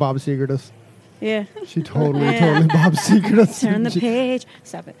 She Bob Segered us. Yeah. She totally Bob Segered us. Turn the page.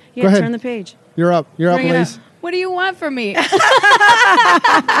 Stop it. Go Yeah, ahead. turn the page. You're up, Bring it Lace. What do you want from me?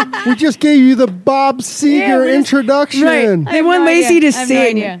 We just gave you the Bob Seger introduction. Right. They have want no Lacey idea. to I have no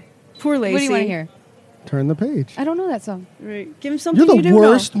sing. idea. Poor Lacey. What do you want to hear? Turn the page. I don't know that song. Right. Give him something You're you the do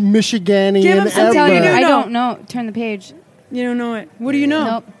worst know. Michiganian Give him ever. something I'm telling you, do I know. don't know. Turn the page. You don't know it. What do you know?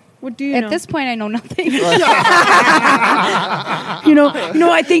 Nope. What do you know? At this point, I know nothing. you know,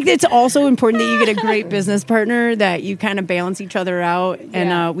 I think it's also important that you get a great business partner that you kind of balance each other out, and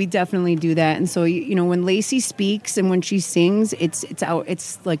Yeah. we definitely do that. And so, you know, when Lacey speaks and when she sings, it's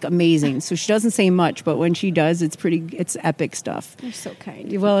like amazing. So she doesn't say much, but when she does, it's epic stuff. You're so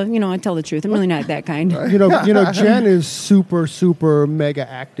kind. Well, you know, I tell the truth. I'm really not that kind. You know, Jen is super mega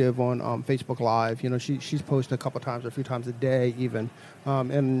active on Facebook Live. You know, she's posted a couple times, or a few times a day, even.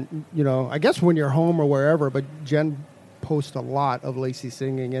 And you know, I guess when you're home or wherever, but Jen posts a lot of Lacey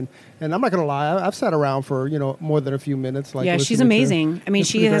singing, and I'm not gonna lie, I've sat around for more than a few minutes. Like, yeah, she's listening to- amazing. I mean, It's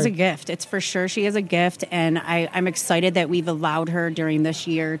she pretty has a great. gift. It's for sure she has a gift, and I'm excited that we've allowed her during this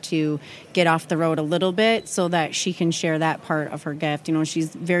year to get off the road a little bit so that she can share that part of her gift. You know, she's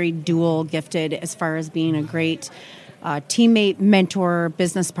very dual gifted as far as being a great teammate, mentor,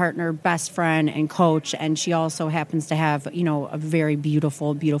 business partner, best friend, and coach. And she also happens to have, you know, a very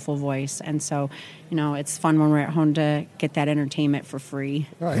beautiful, beautiful voice. And so, you know, it's fun when we're at home to get that entertainment for free.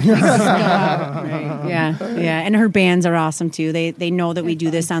 Right. Right. Yeah. And her bands are awesome too. They know that we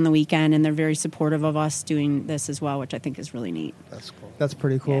do this on the weekend, and they're very supportive of us doing this as well, which I think is really neat. That's cool. That's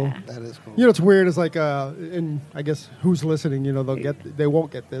pretty cool. Yeah. That is cool. You know, it's weird. It's like, and I guess who's listening, you know, they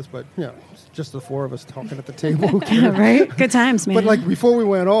won't get this, but you know, it's just the four of us talking at the table. Who cares? Right? Good times, man. But like before we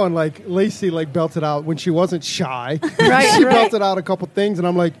went on, like Lacey like belted out when she wasn't shy. Right, she right. belted out a couple things, and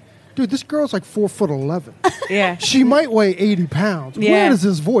I'm like, dude, this girl's like 4'11". yeah. She might weigh 80 pounds. Yeah. Where does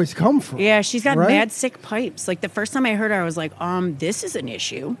this voice come from? Yeah, she's got Right? mad sick pipes. Like the first time I heard her, I was like, this is an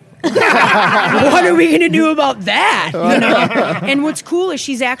issue. What are we going to do about that? You know? And what's cool is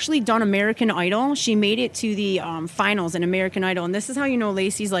she's actually done American Idol. She made it to the finals in American Idol. And this is how you know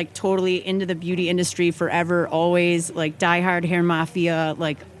Lacey's like totally into the beauty industry forever, always, like diehard hair mafia,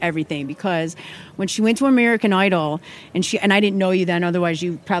 like everything. Because when she went to American Idol, and I didn't know you then, otherwise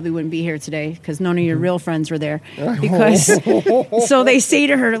you probably wouldn't be here today because none of your real friends were there. Because so they say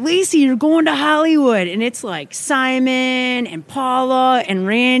to her, Lacey, you're going to Hollywood. And it's like Simon and Paula and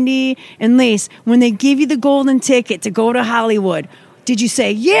Randy and Lace. When they give you the golden ticket to go to Hollywood, did you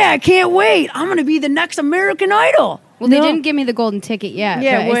say, yeah, I can't wait. I'm going to be the next American Idol? Well, they No. didn't give me the golden ticket yet.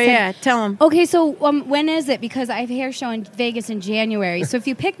 Yeah, but I well, said- yeah, tell them. Okay, so when is it? Because I have a hair show in Vegas in January. So if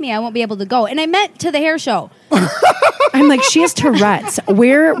you pick me, I won't be able to go. And I meant to the hair show. I'm like, she has Tourette's.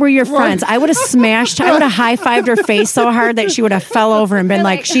 Where were your friends? I would have smashed, I would have high-fived her face so hard that she would have fell over and been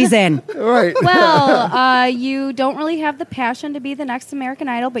like, she's in. Right. Well, you don't really have the passion to be the next American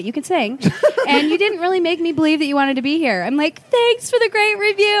Idol, but you can sing. And you didn't really make me believe that you wanted to be here. I'm like, thanks for the great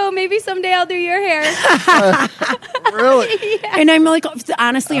review. Maybe someday I'll do your hair. Really? And I'm like,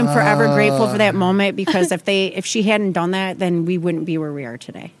 honestly, I'm forever grateful for that moment because if she hadn't done that, then we wouldn't be where we are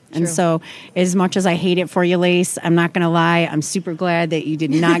today. And True. so, as much as I hate it for you, Lace, I'm not going to lie. I'm super glad that you did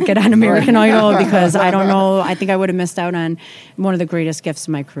not get on American Idol because I don't know. I think I would have missed out on one of the greatest gifts of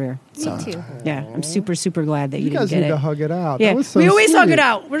my career. Me too. Yeah, I'm super, super glad that you, You didn't guys get need it. to hug it out. Yeah, That was so we always hug sweet. it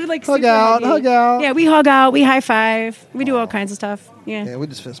out. We're like Hug super out, huggy. hug out. Yeah, we hug out. We high five. We do all kinds of stuff. Yeah, Yeah, we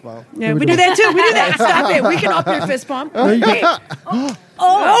just fist bump. yeah, we do that too. We do that. Stop it. We can up your fist bump. Wait.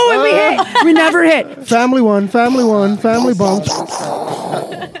 Oh, and we hit. We never hit. Family one, family bumps.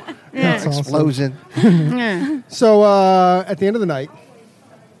 That's awesome. Explosion. Yeah. So at the end of the night,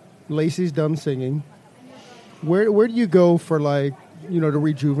 Lacey's done singing. Where do you go for to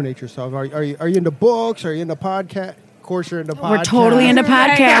rejuvenate yourself? Are you into books? Are you into podcast? Of course, you're into podcasts. We're totally into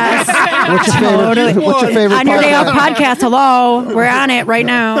podcasts. What's your favorite? What's your favorite On your day off podcast? podcast. Hello, we're on it right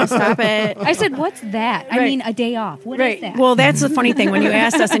now. Stop it. I said, what's that? I Right. mean, a day off. What is Right. that? Well, that's the funny thing when you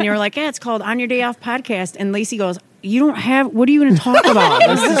asked us and you were like, "Yeah, it's called On Your Day Off Podcast," and Lacey goes, you don't have, what are you going to talk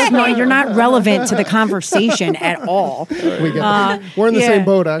about? You're not relevant to the conversation at all. We get that. We're in the same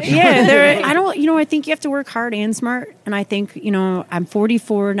boat, actually. Yeah, I think you have to work hard and smart. And I think, I'm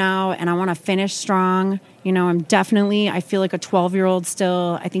 44 now and I want to finish strong. I feel like a 12-year-old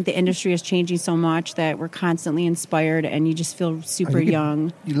still. I think the industry is changing so much that we're constantly inspired and you just feel super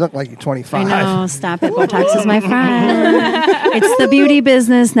young. You look like you're 25. I know. Stop it. Botox is my friend. It's the beauty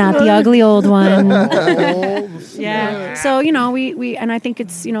business, not the ugly old one. Yeah. So, we and I think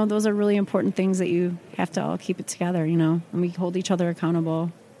it's, those are really important things that you have to all keep it together, and we hold each other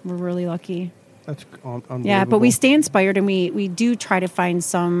accountable. We're really lucky. That's unbelievable. Yeah, but we stay inspired and we do try to find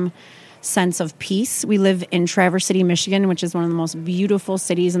some sense of peace. We live in Traverse City, Michigan, which is one of the most beautiful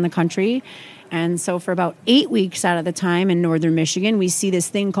cities in the country. And so for about 8 weeks out of the time in northern Michigan, we see this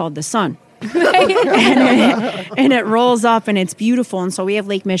thing called the sun. and it rolls up and it's beautiful. And so we have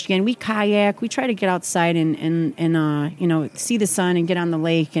Lake Michigan. We kayak. We try to get outside and see the sun and get on the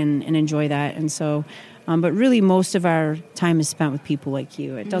lake and enjoy that. And so, but really most of our time is spent with people like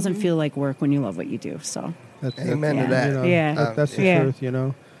you. It doesn't feel like work when you love what you do. So Amen to that. That's the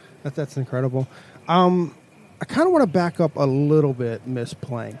truth, That's incredible. I kind of want to back up a little bit, Miss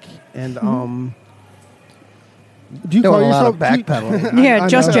Plank, and do you call yourself backpedaling? Yeah,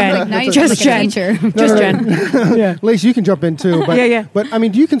 just Jen. Now you're Just like a Jen. teacher. Just Jen. Yeah, Lacey, you can jump in too. But, Yeah. But I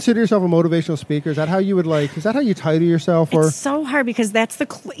mean, do you consider yourself a motivational speaker? Is that how you would Is that how you title yourself? Or It's so hard because that's the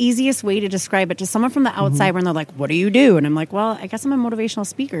easiest way to describe it to someone from the outside when they're like, "What do you do?" And I'm like, "Well, I guess I'm a motivational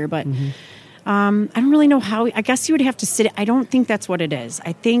speaker, but." I don't really know how. I guess you would have to sit. I don't think that's what it is.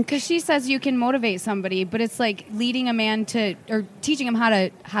 I think Because she says you can motivate somebody, but it's like leading a man or teaching him how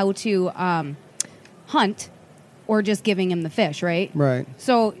to hunt, or just giving him the fish, right? Right.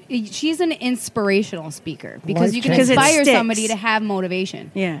 So she's an inspirational speaker because you can Life-changing. Because it inspire sticks. somebody to have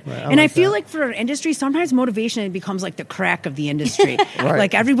motivation. Yeah. Right, and I like feel that. like for an industry, sometimes motivation becomes like the crack of the industry. Right.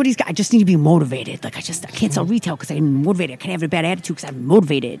 Like I just need to be motivated. Like I can't sell retail because I'm motivated. I can't have a bad attitude because I'm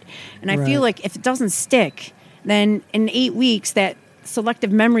motivated. And I feel Right. like if it doesn't stick, then in 8 weeks that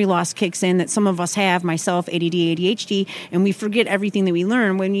selective memory loss kicks in that some of us have, myself, ADD, ADHD, and we forget everything that we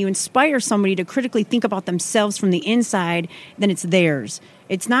learn. When you inspire somebody to critically think about themselves from the inside, then it's theirs.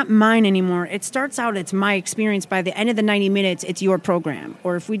 It's not mine anymore. It starts out, it's my experience. By the end of the 90 minutes, it's your program.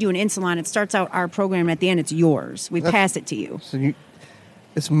 Or if we do an Insalon, it starts out our program. At the end, it's yours. We pass it to you. So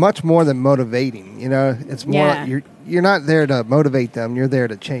it's much more than motivating. It's more. Yeah. You're not there to motivate them. You're there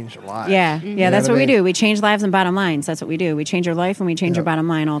to change their lives. Yeah, that's what I we mean? do. We change lives and bottom lines. That's what we do. We change your life and we change your bottom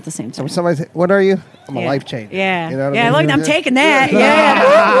line all at the same So time. when somebody says, "What are you?" I'm a Yeah. life changer. Yeah. You know what I Yeah, mean? look, I'm taking that.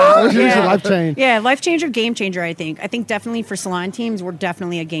 Yeah. It's usually life change. Yeah, life changer, game changer, I think. I think definitely for salon teams, we're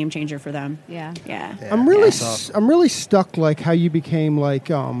definitely a game changer for them. Yeah. Yeah. I'm really, that's awesome. I'm really stuck. How you became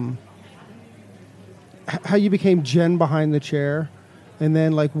how you became Jen behind the chair, and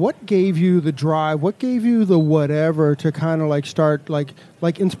then what gave you the drive? What gave you the whatever to kind of start like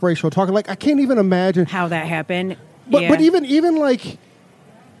inspirational talking? I can't even imagine. How that happened. But yeah. but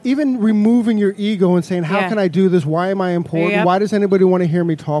even removing your ego and saying, how Yeah. can I do this? Why am I important? Yep. Why does anybody want to hear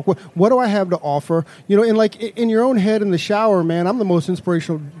me talk? What do I have to offer? And in your own head in the shower, man, I'm the most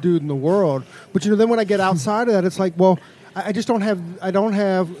inspirational dude in the world. But then when I get outside of that, it's like, well, I just don't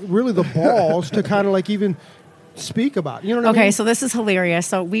have really the balls to kind of even speak about. You know what I mean? So this is hilarious.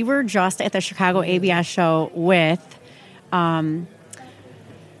 So we were just at the Chicago ABS show with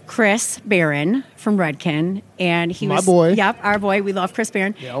Chris Barron from Redken, and he My was boy. Yep, our boy. We love Chris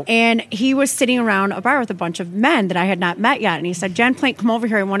Barron. Yep. And he was sitting around a bar with a bunch of men that I had not met yet. And he said, "Jen Plank, come over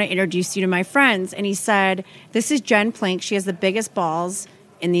here. I want to introduce you to my friends." And he said, "This is Jen Plank. She has the biggest balls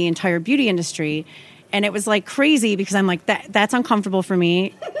in the entire beauty industry." And it was crazy because I'm like, that's uncomfortable for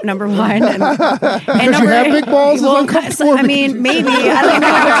me, number one. And you have big balls, it's uncomfortable? I mean, maybe. I don't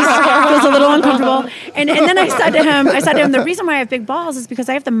know. It just feels a little uncomfortable. And then I said to him, the reason why I have big balls is because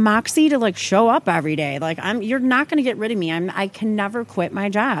I have the moxie to show up every day. You're not going to get rid of me. I can never quit my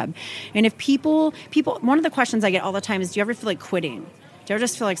job. And if people, one of the questions I get all the time is, do you ever feel like quitting? Do you ever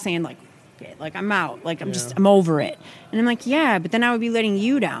just feel like saying I'm out, I'm over it? And I'm like, yeah, but then I would be letting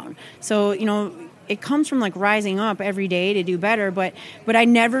you down. So, it comes from rising up every day to do better, but I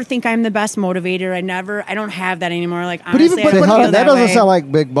never think I'm the best motivator. I don't have that anymore. Honestly, I don't feel that doesn't way. sound like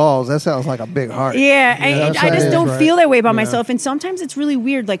big balls. That sounds like a big heart. Yeah, that's I what it just is, don't right? feel that way about myself. And sometimes it's really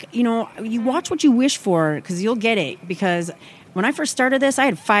weird. You watch what you wish for because you'll get it. Because when I first started this, I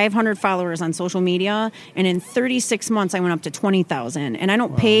had 500 followers on social media. And in 36 months, I went up to 20,000. And I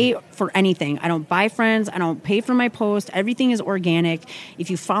don't pay for anything. I don't buy friends. I don't pay for my post. Everything is organic. If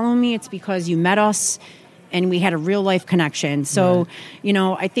you follow me, it's because you met us and we had a real life connection. So,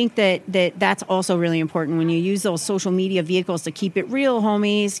 I think that's also really important when you use those social media vehicles to keep it real,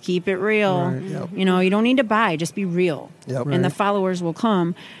 homies. Keep it real. Right, yep. You don't need to buy, just be real, Yep. and the Right. followers will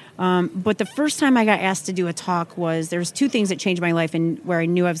come. But the first time I got asked to do a talk there's two things that changed my life and where I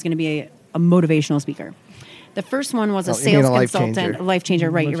knew I was going to be a motivational speaker. The first one was a Oh, you sales mean a life consultant. changer. A life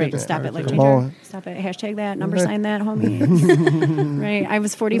changer, right? You're right. changer. Stop it, life Come changer. on. Stop it. Hashtag that. Number sign that, homie. Right. I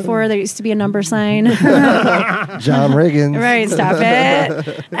was 44. There used to be a number sign. John Riggins. Right, stop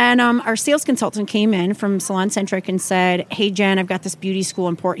it. And our sales consultant came in from Salon Centric and said, "Hey, Jen, I've got this beauty school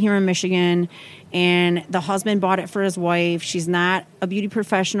in Port Huron, Michigan, and the husband bought it for his wife. She's not a beauty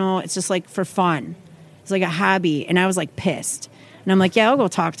professional. It's just like for fun. It's like a hobby." And I was like pissed. And I'm like, yeah, I'll go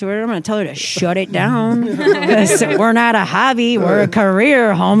talk to her. I'm going to tell her to shut it down. 'Cause we're not a hobby. We're a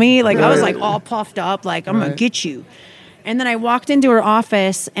career, homie. Like, I was like all puffed up. Like, I'm going to get you. And then I walked into her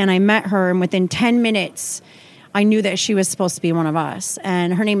office and I met her. And within 10 minutes, I knew that she was supposed to be one of us.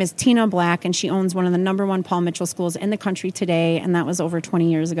 And her name is Tina Black. And she owns one of the #1 Paul Mitchell schools in the country today. And that was over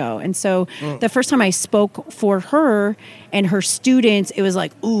 20 years ago. And so the first time I spoke for her and her students, it was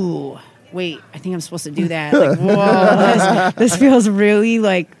like, ooh, wait, I think I'm supposed to do that. Like, whoa, this feels really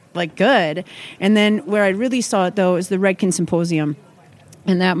like good. And then where I really saw it though is the Redken Symposium.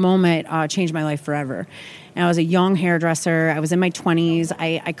 And that moment changed my life forever. And I was a young hairdresser. I was in my 20s.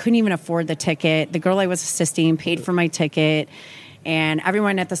 I couldn't even afford the ticket. The girl I was assisting paid for my ticket. And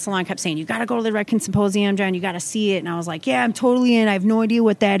everyone at the salon kept saying, "You got to go to the Redken Symposium, Jen. You got to see it." And I was like, "Yeah, I'm totally in. I have no idea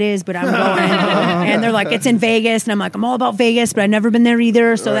what that is, but I'm going." And they're like, "It's in Vegas." And I'm like, "I'm all about Vegas, but I've never been there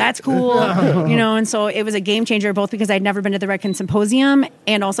either. So that's cool." And so it was a game changer, both because I'd never been to the Redken Symposium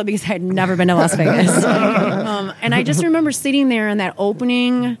and also because I'd never been to Las Vegas. And I just remember sitting there in that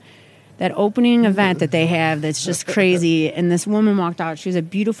opening event that they have that's just crazy. And this woman walked out. She was a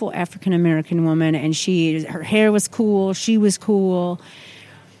beautiful African-American woman, and her hair was cool. She was cool.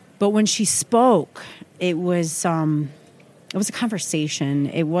 But when she spoke, it was a conversation.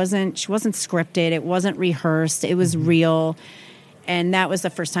 She wasn't scripted. It wasn't rehearsed. It was real. And that was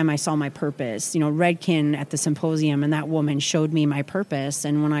the first time I saw my purpose. Redken at the symposium, and that woman showed me my purpose.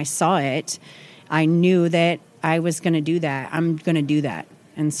 And when I saw it, I knew that I was going to do that. I'm going to do that.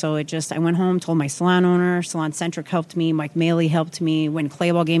 And so I went home, told my salon owner. Salon Centric helped me. Mike Maley helped me. When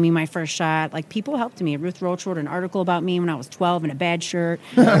Clayball gave me my first shot, people helped me. Ruth Roach wrote an article about me when I was 12 in a bad shirt.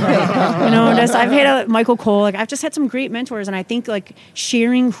 I've had Michael Cole. I've just had some great mentors. And I think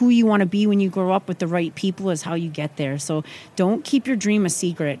sharing who you want to be when you grow up with the right people is how you get there. So don't keep your dream a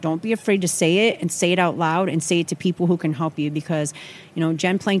secret. Don't be afraid to say it and say it out loud and say it to people who can help you, because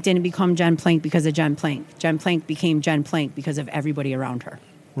Jen Plank didn't become Jen Plank because of Jen Plank. Jen Plank became Jen Plank because of everybody around her.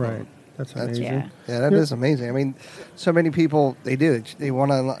 Right. That's amazing. Yeah. Yeah, that is amazing. I mean, so many people, they do. They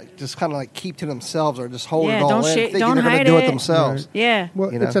want to just kind of keep to themselves or just hold it all in, thinking don't they're going to hide do it it. themselves. Right. Yeah.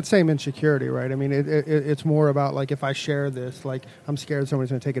 Well, You know? it's that same insecurity, right? I mean, it's more about if I share this, I'm scared somebody's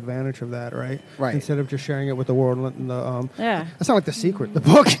going to take advantage of that, right? Right. Instead of just sharing it with the world. And letting Yeah. That's not like The Secret, the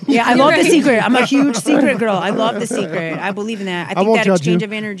book. Yeah, I love The Secret. I'm a huge Secret girl. I love The Secret. I believe in that. I think won't that judge exchange you.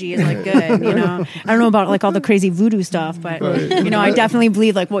 of energy is good. I don't know about all the crazy voodoo stuff, but I definitely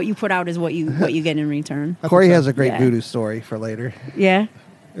believe what you put out is what you get in return. Corey has a great Yeah. voodoo story for later. Yeah.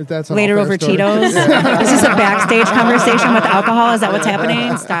 That's an Later all-fair over story. Cheetos. Is this a backstage conversation with alcohol? Is that what's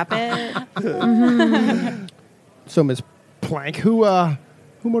happening? Stop it. So, Ms. Plank, who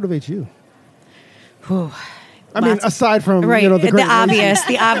motivates you? I mean, Lots- aside from Right, the great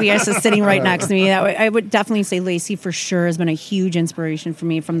the obvious is sitting right next to me. I would definitely say Lacey for sure has been a huge inspiration for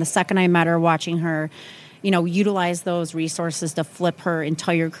me from the second I met her. Watching her, utilize those resources to flip her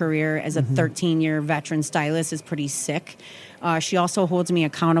entire career as a 13-year veteran stylist is pretty sick. She also holds me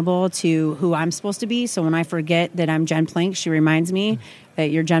accountable to who I'm supposed to be. So when I forget that I'm Jen Plank, she reminds me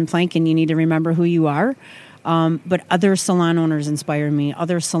that you're Jen Plank and you need to remember who you are. But other salon owners inspire me.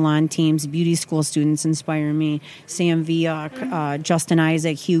 Other salon teams, beauty school students inspire me. Sam Viok, Justin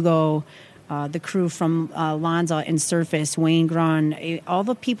Isaac, Hugo, the crew from Lanza and Surface, Wayne Grun, all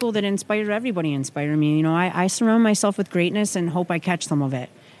the people that inspire everybody inspire me. I surround myself with greatness and hope I catch some of it.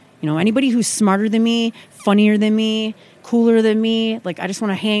 Anybody who's smarter than me, funnier than me, cooler than me, I just want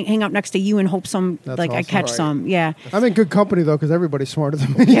to hang up next to you and hope That's I awesome. catch Right. some. Yeah. I'm in good company, though, because everybody's smarter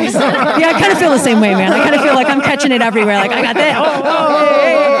than me. Yeah, I kind of feel the same way, man. I kind of feel like I'm catching it everywhere. I got that.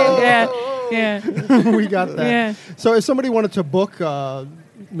 Yeah. We got that. Yeah. So if somebody wanted to book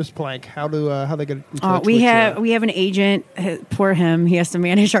Miss Plank, how they get in touch We with have an agent. Poor him. He has to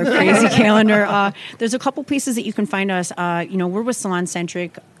manage our crazy calendar. There's a couple places that you can find us. We're with Salon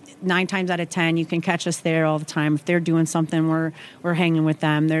Centric. 9 times out of 10, you can catch us there all the time. If they're doing something, we're hanging with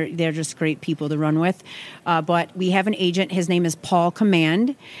them. They're just great people to run with. But we have an agent. His name is Paul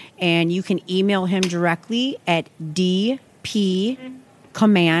Command, and you can email him directly at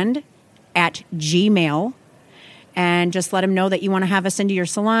dpcommand@gmail. And just let them know that you want to have us into your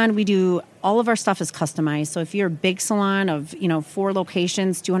salon. We do, all of our stuff is customized. So if you're a big salon of, 4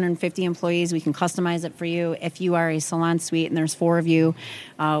 locations, 250 employees, we can customize it for you. If you are a salon suite and there's 4 of you,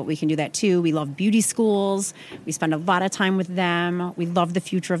 we can do that too. We love beauty schools. We spend a lot of time with them. We love the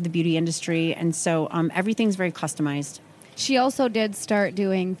future of the beauty industry. And so everything's very customized. She also did start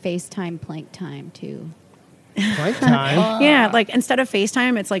doing FaceTime plank time too. Plank time. Yeah, like instead of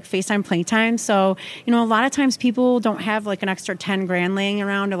FaceTime, it's like FaceTime plank time. So, a lot of times people don't have like an extra 10 grand laying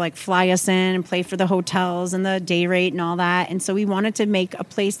around to like fly us in and pay for the hotels and the day rate and all that. And so we wanted to make a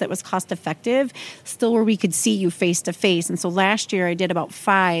place that was cost effective, still where we could see you face to face. And so last year I did about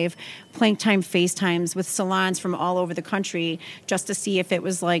 5 plank time FaceTimes with salons from all over the country just to see if it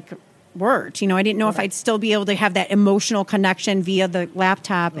was like worked. I didn't know if I'd still be able to have that emotional connection via the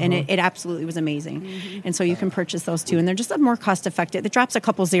laptop, and it absolutely was amazing. And so you can purchase those too, and they're just more cost effective. It drops a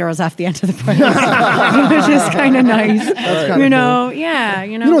couple zeros off the end of the price, which is kind of nice. That's kinda cool. Yeah.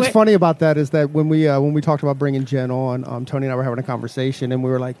 You know what's funny about that is that when we talked about bringing Jen on, Tony and I were having a conversation, and we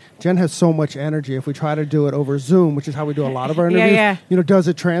were like, Jen has so much energy. If we try to do it over Zoom, which is how we do a lot of our interviews, does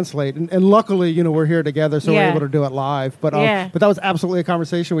it translate? And luckily, we're here together, so we're able to do it live. But that was absolutely a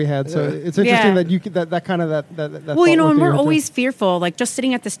conversation we had. So it's interesting that you could, that kind of that. Well, and we're always fearful, like just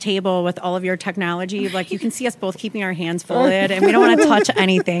sitting at this table with all of your technology, like you can see us both keeping our hands folded, and we don't want to touch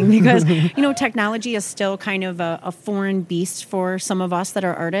anything because technology is still kind of a foreign beast for some of us that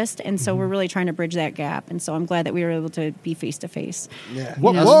are artists, and so we're really trying to bridge that gap. And so I'm glad that we were able to be face to face. Yeah, us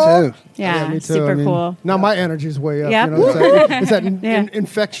too. Yeah, me too. super cool. Now my energy's way up. Yep. It's that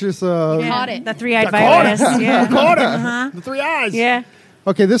infectious. Caught it. The 3-eyed virus. Yeah. Caught it. The 3 eyes. Yeah.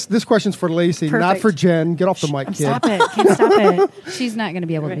 Okay, this question's for Lacey, not Perfect. for Jen. Get off the mic, kid. Stop it. Can't stop it. She's not going to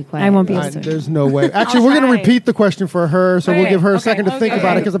be able to be quiet. I won't be able to. There's no way. Actually, we're going to repeat the question for her, so we'll give her a second to think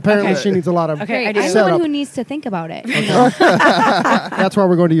about it, because apparently she needs a lot of Okay, I'm the setup. one who needs to think about it. That's why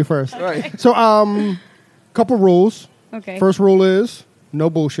we're going to you first. Right. So, couple rules. Okay. First rule is no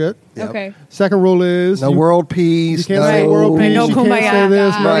bullshit. Yep. Okay. Second rule is No world peace. you can't say world peace. No you can't kumbaya. say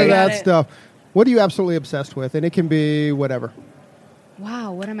this. None Right. of that Got it. stuff. What are you absolutely obsessed with? And it can be whatever.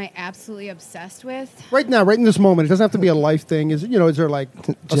 Wow, what am I absolutely obsessed with? Right now, right in this moment, it doesn't have to be a life thing. Is there like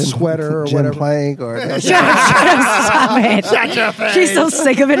a sweater or Jen whatever? Plank or Stop it. She's so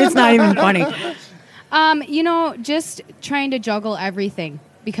sick of it. It's not even funny. Just trying to juggle everything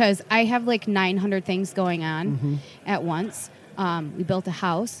because I have like 900 things going on at once. We built a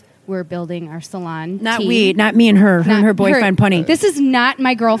house. We're building our salon. Not team. not me and her, Not and her boyfriend, Punny. This is not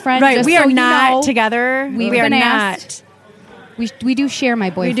my girlfriend. Right, just we so are you not know. together. We've We are been not. asked. We do share my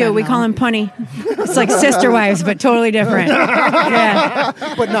We boyfriend. do. We though. call him Punny. It's like sister wives, but totally different. Yeah,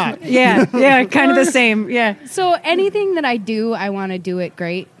 But not. yeah, kind of the same. Yeah. So anything that I do, I want to do it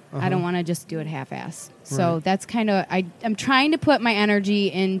great. I don't want to just do it half-ass. So that's kind of I'm trying to put my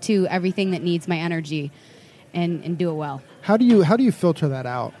energy into everything that needs my energy, and do it well. How do you filter that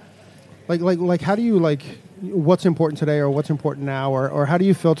out? Like how do you what's important today or what's important now, or how do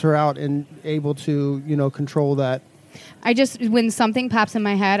you filter out and able to control that? I just when something pops in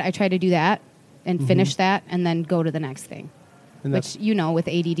my head, I try to do that and finish that, and then go to the next thing. And Which with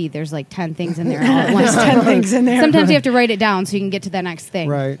ADD, there's like 10 things in there all at once. 10 things in there. Sometimes you have to write it down so you can get to the next thing.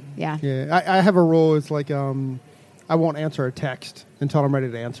 right. Yeah. Yeah. I have a rule. It's like I won't answer a text until I'm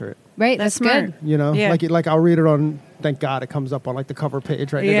ready to answer it. Right. That's That's smart. good. Yeah. Like I'll read it on. Thank God it comes up on like the cover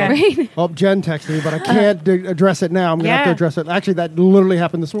page right Yeah. now. Right. Oh, Jen texted me, but I can't address it now. I'm gonna have to Yeah. address it. Actually, that literally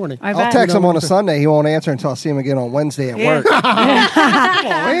happened this morning. I I'll bet. text him on a Sunday. He won't answer until I see him again on Wednesday at work.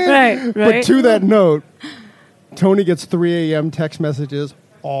 Right. But to that note, Tony gets 3 a.m. text messages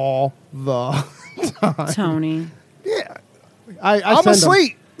all the Tony. Yeah. I I'm send 'em.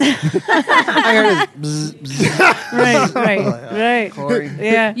 asleep. I heard this bzz, bzz. Right. Corey.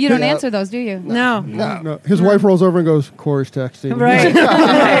 Yeah. You don't Yeah. answer those, do you? No. No. His wife rolls over and goes, Corey's texting. Right.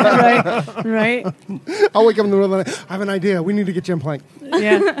 right. I'll wake up in the middle of the night. I have an idea. We need to get Jen Plank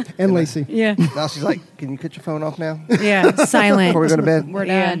Yeah. and Lacey. Yeah. Now she's like, "Can you cut your phone off now Yeah. Silent. before we go to bed?" We're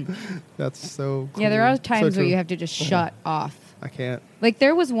Yeah. done. That's so cool. Yeah, there are So times where true. you have to just shut off. I can't. Like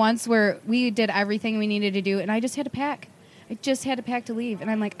there was once where we did everything we needed to do, and I just had to pack. I just had to pack to leave,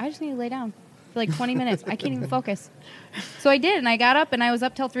 and I'm like, I just need to lay down for like 20 minutes. I can't even focus. So I did, and I got up, and I was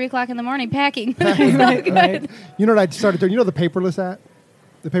up till 3:00 in the morning packing. Right. You know what I started doing? You know the paperless app?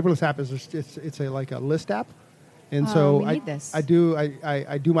 The paperless app is it's a list app. And so we I need this. I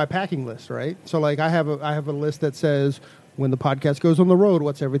do my packing list, right? So like I have a list that says when the podcast goes on the road,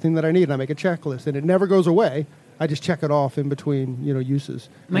 what's everything that I need, and I make a checklist, and it never goes away. I just check it off in between, uses.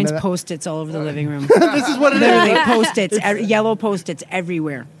 And Mine's then Post-its all over the living room. this is what it is. Literally Post-its, yellow Post-its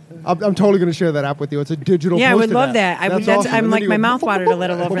everywhere. I'm totally going to share that app with you. It's a digital. Yeah, I would Post-it love app. that. That's awesome. I'm And like then my you go, mouth watered a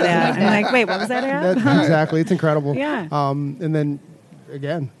little over that. I'm like, wait, what was that at? Exactly. It's incredible. Yeah. And then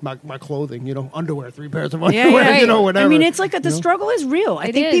again, my clothing, underwear, 3 pairs of Yeah, underwear, yeah. whatever. I mean, it's like the struggle is real. I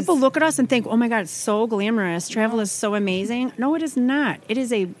It think is. people look at us and think, "Oh my God, it's so glamorous. Travel is so amazing." No, it is not. It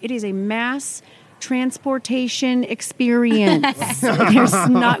is a mass transportation experience.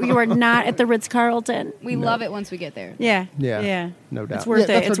 You are not at the Ritz-Carlton. We love it once we get there. Yeah. Yeah. Yeah. No doubt. It's worth Yeah, it.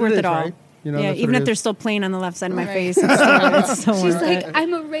 that's It's what worth it it is, all. right? Yeah, that's even what if it they're is. still plain on the left side of my Right. face, it's still She's worth like, it.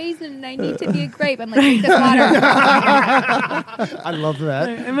 I'm a raisin and I need to be a grape. I'm like, drink this water. I love that.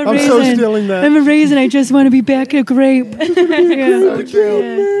 I'm a I'm so raisin. stealing that. I'm a raisin. I just want to be back at grape. so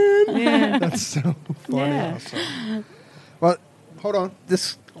true. Yeah. That's so funny. Yeah. Well, Hold on.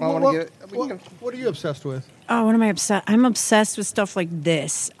 this I want to get. What are you obsessed with? Oh, what am I obsessed? I'm obsessed with stuff like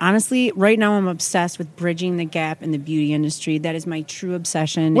this. Honestly, right now I'm obsessed with bridging the gap in the beauty industry. That is my true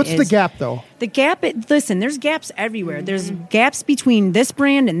obsession. What's the gap, though? The gap, listen, there's gaps everywhere. There's gaps between this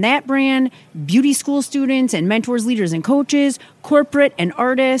brand and that brand, beauty school students and mentors, leaders, and coaches, corporate and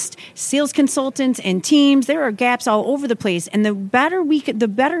artists, sales consultants and teams. There are gaps all over the place. And the better we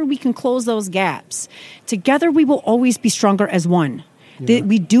can close those gaps, together we will always be stronger as one.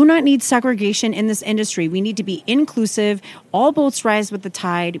 We do not need segregation in this industry. We need to be inclusive. All boats rise with the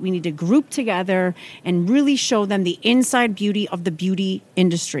tide. We need to group together and really show them the inside beauty of the beauty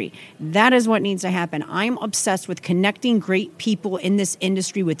industry. That is what needs to happen. I'm obsessed with connecting great people in this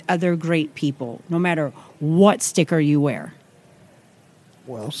industry with other great people, no matter what sticker you wear.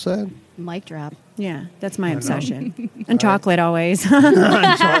 Well said. Mic drop. Yeah, that's my obsession. And chocolate always.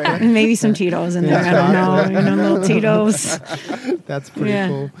 And maybe some Tito's in there. I don't know. Little Tito's. That's pretty Yeah.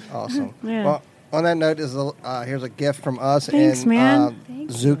 cool. Awesome. Yeah. Well, on that note, here's a gift from us Thanks, and man. Thank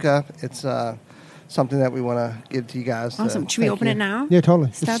you. Zuka. It's something that we want to give to you guys. Awesome. Should we open it now? Yeah,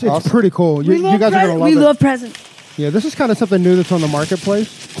 totally. Stop It's it. pretty cool. You guys are going to love we it. love presents. Yeah, this is kind of something new that's on the marketplace.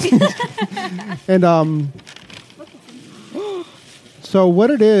 And so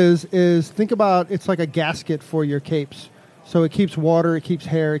what it is think about it's like a gasket for your capes. So it keeps water, it keeps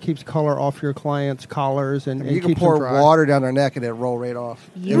hair, it keeps color off your clients' collars, and You can keeps pour them dry. water down their neck and it'll roll right off.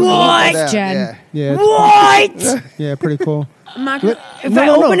 What? Yeah, Jen. yeah. Yeah, What? yeah, pretty cool. I'm not gonna, if No, I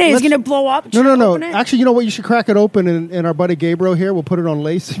no, no, open it, it's let's- going to blow up. No, Should no, I no. open it? Actually, you know what? You should crack it open, and our buddy Gabriel here will put it on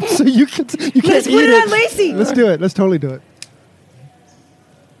Lacey, so you can Let's eat put it on Lacey. Let's do it. Let's totally do it.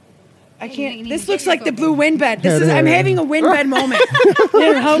 I You can't. need This to get looks your like the phone. blue wind bed. Yeah, I'm yeah. having a wind bed moment.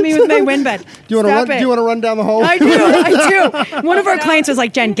 Here, help me with my wind bed. Do you want to Stop run? it. Do you want to run down the hall? I do. I do. One of our clients was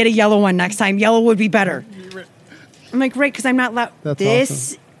like, Jen, get a yellow one next time. Yellow would be better. I'm like, great, because I'm not loud. That's this.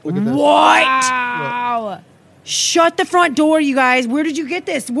 awesome. Look at this. What? Wow. Shut the front door, you guys. Where did you get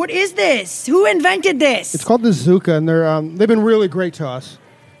this? What is this? Who invented this? It's called the Zuka, and they've been really great to us.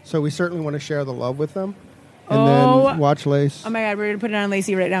 So we certainly want to share the love with them. And Oh. then watch Lace. Oh my God, we're going to put it on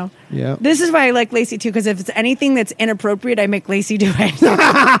Lacey right now. Yeah. This is why I like Lacey too, because if it's anything that's inappropriate, I make Lacey do it.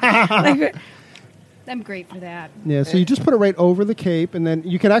 Like, I'm great for that. Yeah, so you just put it right over the cape, and then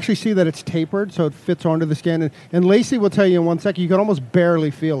you can actually see that it's tapered, so it fits onto the skin. And Lacey will tell you in 1 second, you can almost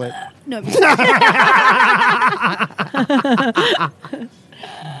barely feel it. no.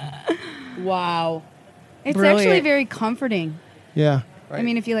 Wow. It's Brilliant. actually very comforting. Yeah. I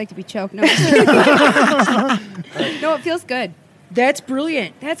mean, if you like to be choked. No, no, it feels good. That's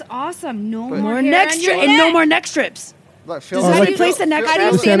brilliant. That's awesome. No But- more More hair neck on strip your and no neck. more neck strips. Look, feel Does like- that replace the neck How do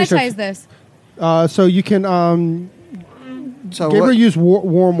you The sanitizer- sanitize this? So you can So Gabriel what- use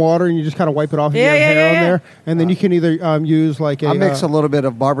warm water, and you just kind of wipe it off. If you Yeah, have yeah, hair yeah, on yeah. there, and then you can either use like a. I mix a little bit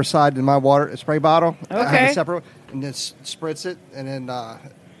of Barbicide in my water spray bottle. I have Okay. it separate, and then spritz it, and then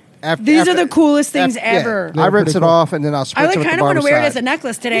after These are the coolest things yeah, ever. Yeah, I rinse pretty it cool. off, and then I'll spritz I it like with kind the of want to wear it as a Barbicide.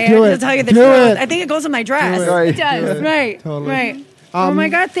 necklace today. Do I have it. to tell you the Do truth. it. I think it goes in my dress. Do it. Right. It does. Right. Totally. Right. Oh my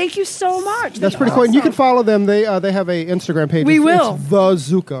God! Thank you so much. That's pretty cool. And you can follow them. They have a Instagram page. We It's- will. It's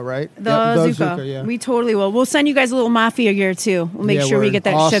the Zuka, right? The Yep, Zuka. yeah. We totally will. We'll send you guys a little mafia gear too. We'll make Yeah, sure we word. get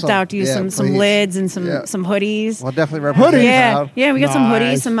that Awesome. shipped out to you. Yeah, some please. lids and some Yeah. hoodies. Well, definitely represent. Hoodies? Yeah, Proud. yeah. We got some hoodies,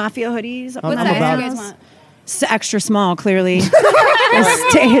 Nice. some mafia hoodies. I'm What size about do you it. guys want? Extra small, clearly.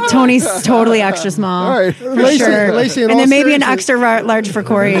 Tony's totally extra small. All right. For Lacey- sure. Lacey, in and all then maybe an seriousness- extra large for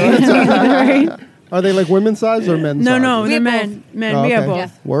Corey. Right? Are they like women's size or men's No, size? no, We they're have men. Men, Oh, we have okay. both.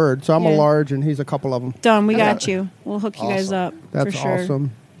 Yeah. Word. So I'm a Yeah. large, and he's a couple of them. Done. We got you. We'll hook you guys Awesome. up That's for sure.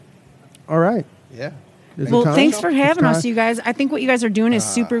 awesome. All right. Yeah. Well, time? thanks for It's having time. us, you guys. I think what you guys are doing is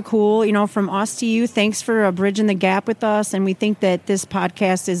super cool. You know, from us to you, thanks for bridging the gap with us. And we think that this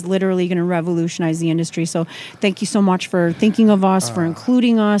podcast is literally going to revolutionize the industry. So thank you so much for thinking of us, for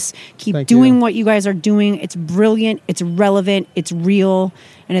including us. Keep Thank doing you. what you guys are doing. It's brilliant. It's relevant. It's real.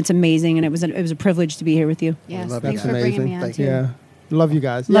 And it's amazing. And it was a privilege to be here with you. Yes, love thanks that. for That's bringing me amazing. on Thank too. Yeah. Love you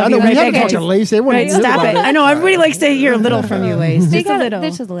guys. Love I know you we right haven't back talked at to you. Lacey. Everyone Right, knew stop about it. I know everybody likes to hear a little from you, Lace. They Just a got little.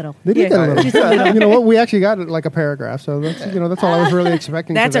 just a little. They did Yeah. get a little. You know what? We actually got like a paragraph. So that's that's all I was really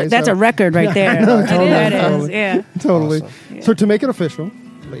expecting. That's today, that's so. a record right there. Totally, That is, totally. yeah. Totally. Awesome. So to make it official,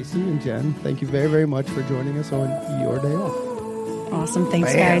 Lacey and Jen, thank you very, very much for joining us on your day off. Awesome.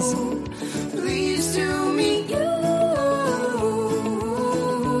 Thanks, Bam. guys. Pleased to meet you.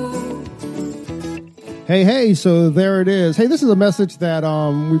 Hey, so there it is. Hey, this is a message that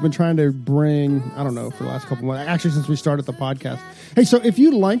we've been trying to bring, I don't know, for the last couple months, actually since we started the podcast. Hey, so if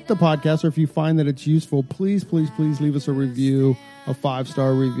you like the podcast or if you find that it's useful, please leave us a review, a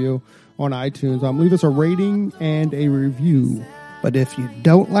 5-star review on iTunes. Leave us a rating and a review. But if you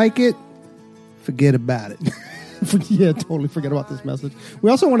don't like it, forget about it. Yeah, totally forget about this message. We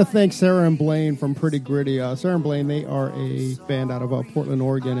also want to thank Sarah and Blaine from Pretty Gritty. Sarah and Blaine, they are a band out of Portland,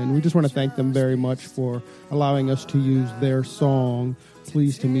 Oregon, and we just want to thank them very much for allowing us to use their song,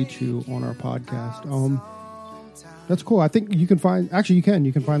 Pleased to Meet You, on our podcast. That's cool. I think you can find, actually you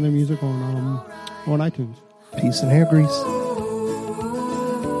can find their music on iTunes. Peace and hair grease.